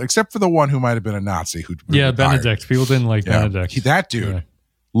solid, except for the one who might have been a Nazi. Benedict. People didn't like Benedict. That dude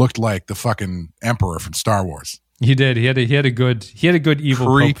looked like the fucking emperor from Star Wars. He did. He had a good evil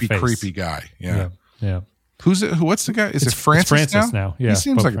creepy guy. Yeah. What's the guy? Is it Francis, it's Francis now? Yeah, he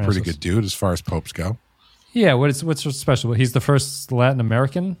seems Pope like Francis. a pretty good dude as far as popes go. Yeah, what's so special? He's the first Latin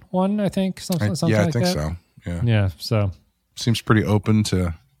American one, I think. Something like I that. think so. Yeah. So seems pretty open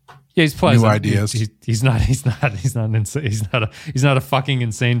to he's pleasant. New ideas. He's not a fucking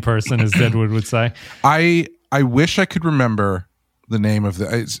insane person, as Deadwood would say. I wish I could remember the name of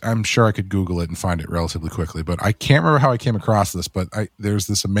I'm sure I could Google it and find it relatively quickly, but I can't remember how I came across this. But there's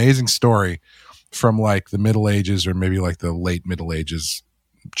this amazing story from like the Middle Ages or maybe like the late Middle Ages,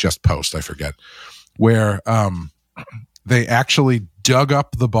 just post, I forget, where they actually dug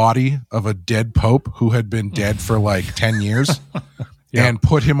up the body of a dead pope who had been dead for like 10 years and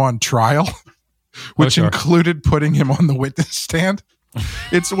put him on trial, which included putting him on the witness stand.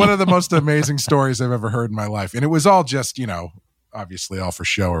 It's one of the most amazing stories I've ever heard in my life. And it was all just, obviously all for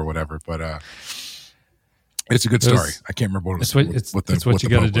show or whatever, but it's a good story. I can't remember what you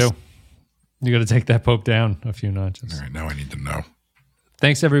got to do. You got to take that pope down a few notches. All right, now I need to know.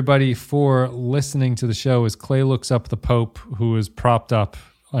 Thanks, everybody, for listening to the show as Clay looks up the Pope who is propped up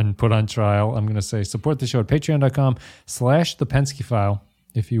and put on trial. I'm going to say support the show at patreon.com/the Penske File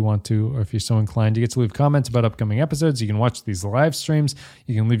if you want to, or if you're so inclined. You get to leave comments about upcoming episodes. You can watch these live streams.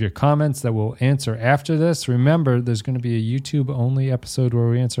 You can leave your comments that we'll answer after this. Remember, there's going to be a YouTube-only episode where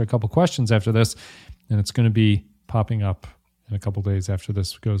we answer a couple questions after this, and it's going to be popping up in a couple days after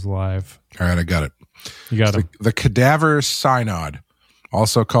this goes live. All right, I got it. You got it. The Cadaver Synod,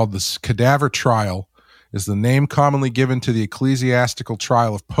 also called the Cadaver Trial, is the name commonly given to the ecclesiastical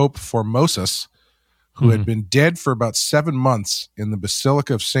trial of Pope Formosus, who had been dead for about 7 months in the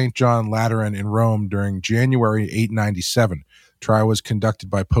Basilica of St. John Lateran in Rome during January 897. Trial was conducted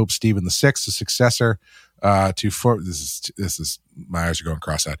by Pope Stephen VI, the successor this is my eyes are going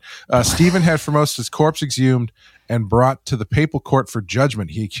cross-eyed. Stephen had Formosus' corpse exhumed and brought to the papal court for judgment.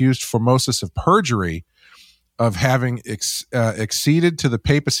 He accused Formosus of perjury, of having acceded to the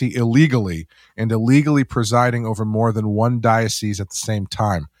papacy illegally and illegally presiding over more than one diocese at the same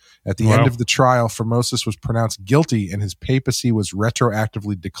time. At the end of the trial, Formosus was pronounced guilty and his papacy was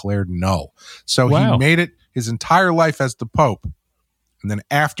retroactively declared null. So he made it his entire life as the Pope. And then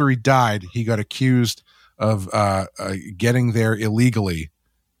after he died, he got accused of getting there illegally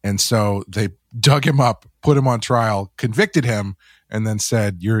And so they dug him up, put him on trial, convicted him, and then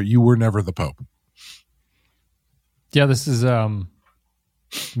said, you were never the Pope. Yeah, this is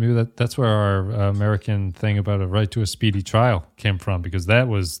maybe that's where our American thing about a right to a speedy trial came from, because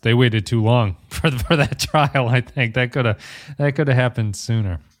they waited too long for that trial. I think that could have happened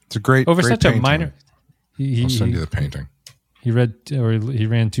sooner. It's a great over great such painting. a minor. I'll send you the painting. He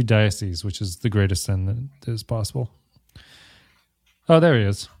ran 2 dioceses, which is the greatest sin that is possible. Oh, there he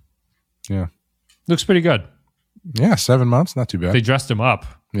is. Yeah, looks pretty good. Yeah, 7 months, not too bad. They dressed him up.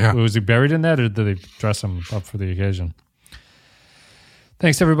 Yeah, was he buried in that, or did they dress him up for the occasion?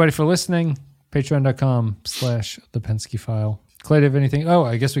 Thanks everybody for listening. Patreon.com/The Penske File. Clay, do you have anything? Oh,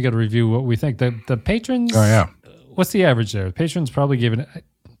 I guess we got to review what we think. The patrons. Oh yeah. What's the average there? The patrons probably gave it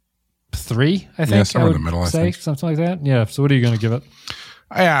 3. I think. Yeah, somewhere in the middle. I think something like that. Yeah. So what are you going to give it?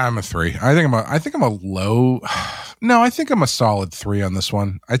 Yeah, I'm a 3. I think I'm a low. No, I think I'm a solid 3 on this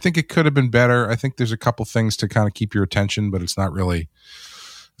one. I think it could have been better. I think there's a couple things to kind of keep your attention, but it's not really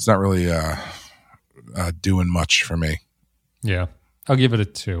doing much for me. Yeah. I'll give it a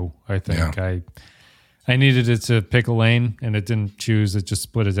 2. I think I needed it to pick a lane, and it didn't choose. It just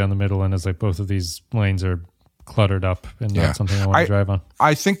split it down the middle, and it's like both of these lanes are cluttered up and not something I want to drive on.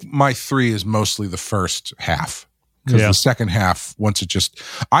 I think my 3 is mostly the first half, because the second half, once it just,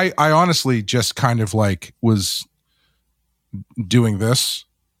 I honestly just kind of like was doing this.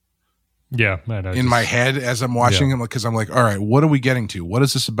 Yeah, in my head as I'm watching him, because I'm like, all right, what are we getting to? What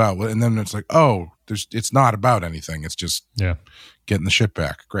is this about? And then it's like, oh, it's not about anything. It's just getting the shit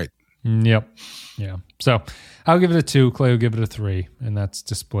back. Great. Yep. Yeah. So I'll give it a 2. Clay will give it a 3, and that's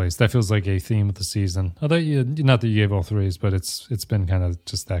Displaced. That feels like a theme of the season. Although not that you gave all 3s, but it's been kind of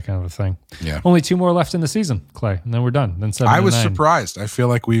just that kind of a thing. Yeah. Only 2 more left in the season, Clay, and then we're done. Then 7 I was 9. surprised. I feel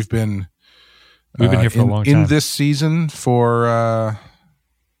like we've been here for a long time in this season for a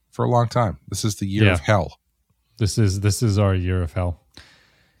long time. This is the year of hell. This is our year of hell.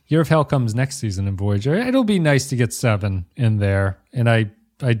 Year of Hell comes next season in Voyager. It'll be nice to get 7 in there, and I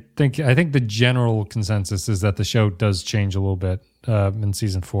think the general consensus is that the show does change a little bit in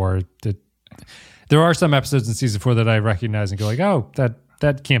season 4. There are some episodes in season 4 that I recognize and go like, oh,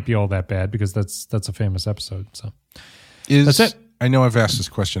 that can't be all that bad, because that's a famous episode. So that's it. I know I've asked this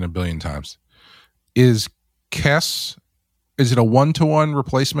question a billion times. Is Kes? Is it a 1-to-1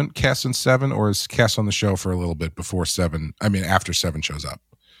 replacement, Kes and 7, or is Kes on the show for a little bit before 7? I mean, after 7 shows up.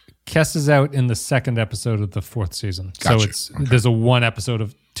 Kes is out in the 2nd episode of the 4th season. Gotcha. So there's a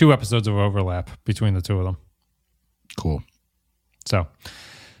 2 episodes of overlap between the 2 of them. Cool. So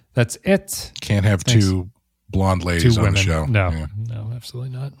that's it. Can't have 2 blonde ladies on the show. No, absolutely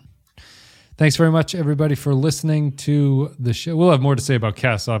not. Thanks very much, everybody, for listening to the show. We'll have more to say about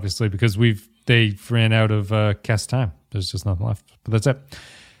Kes, obviously, because they ran out of Kes time. There's just nothing left. But that's it.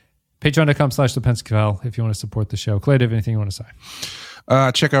 Patreon.com/The Penske File if you want to support the show. Clay, do you have anything you want to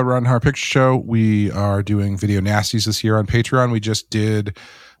say? Check out Rotten Horror Picture Show. We are doing Video Nasties this year on Patreon. We just did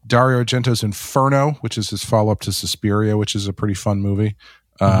Dario Argento's Inferno, which is his follow-up to Suspiria, which is a pretty fun movie.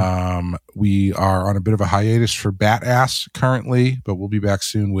 We are on a bit of a hiatus for Bat Ass currently, but we'll be back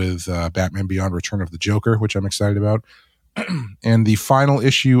soon with Batman Beyond: Return of the Joker, which I'm excited about. And the final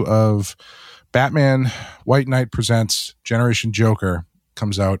issue of Batman White Knight Presents Generation Joker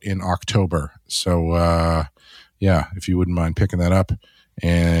comes out in October. So, if you wouldn't mind picking that up,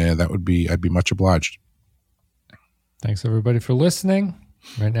 and I'd be much obliged. Thanks everybody for listening.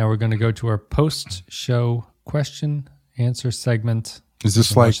 Right now we're going to go to our post-show question answer segment. Is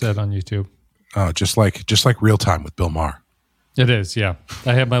this watch that on YouTube? Oh, just like Real Time with Bill Maher. It is, yeah.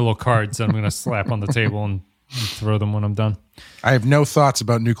 I have my little cards that I'm going to slap on the table and throw them when I'm done. I have no thoughts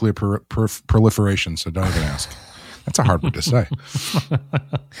about nuclear proliferation, so don't even ask. That's a hard word to say.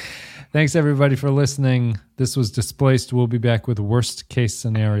 Thanks, everybody, for listening. This was Displaced. We'll be back with Worst Case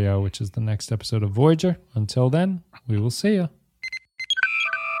Scenario, which is the next episode of Voyager. Until then, we will see you.